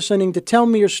have been listening to Tell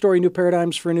Me Your Story, New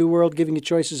Paradigms for a New World, giving you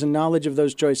choices and knowledge of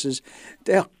those choices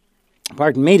to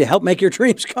help make your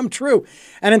dreams come true.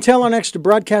 And until our next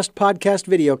broadcast, podcast,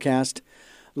 videocast,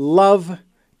 love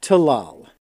to love.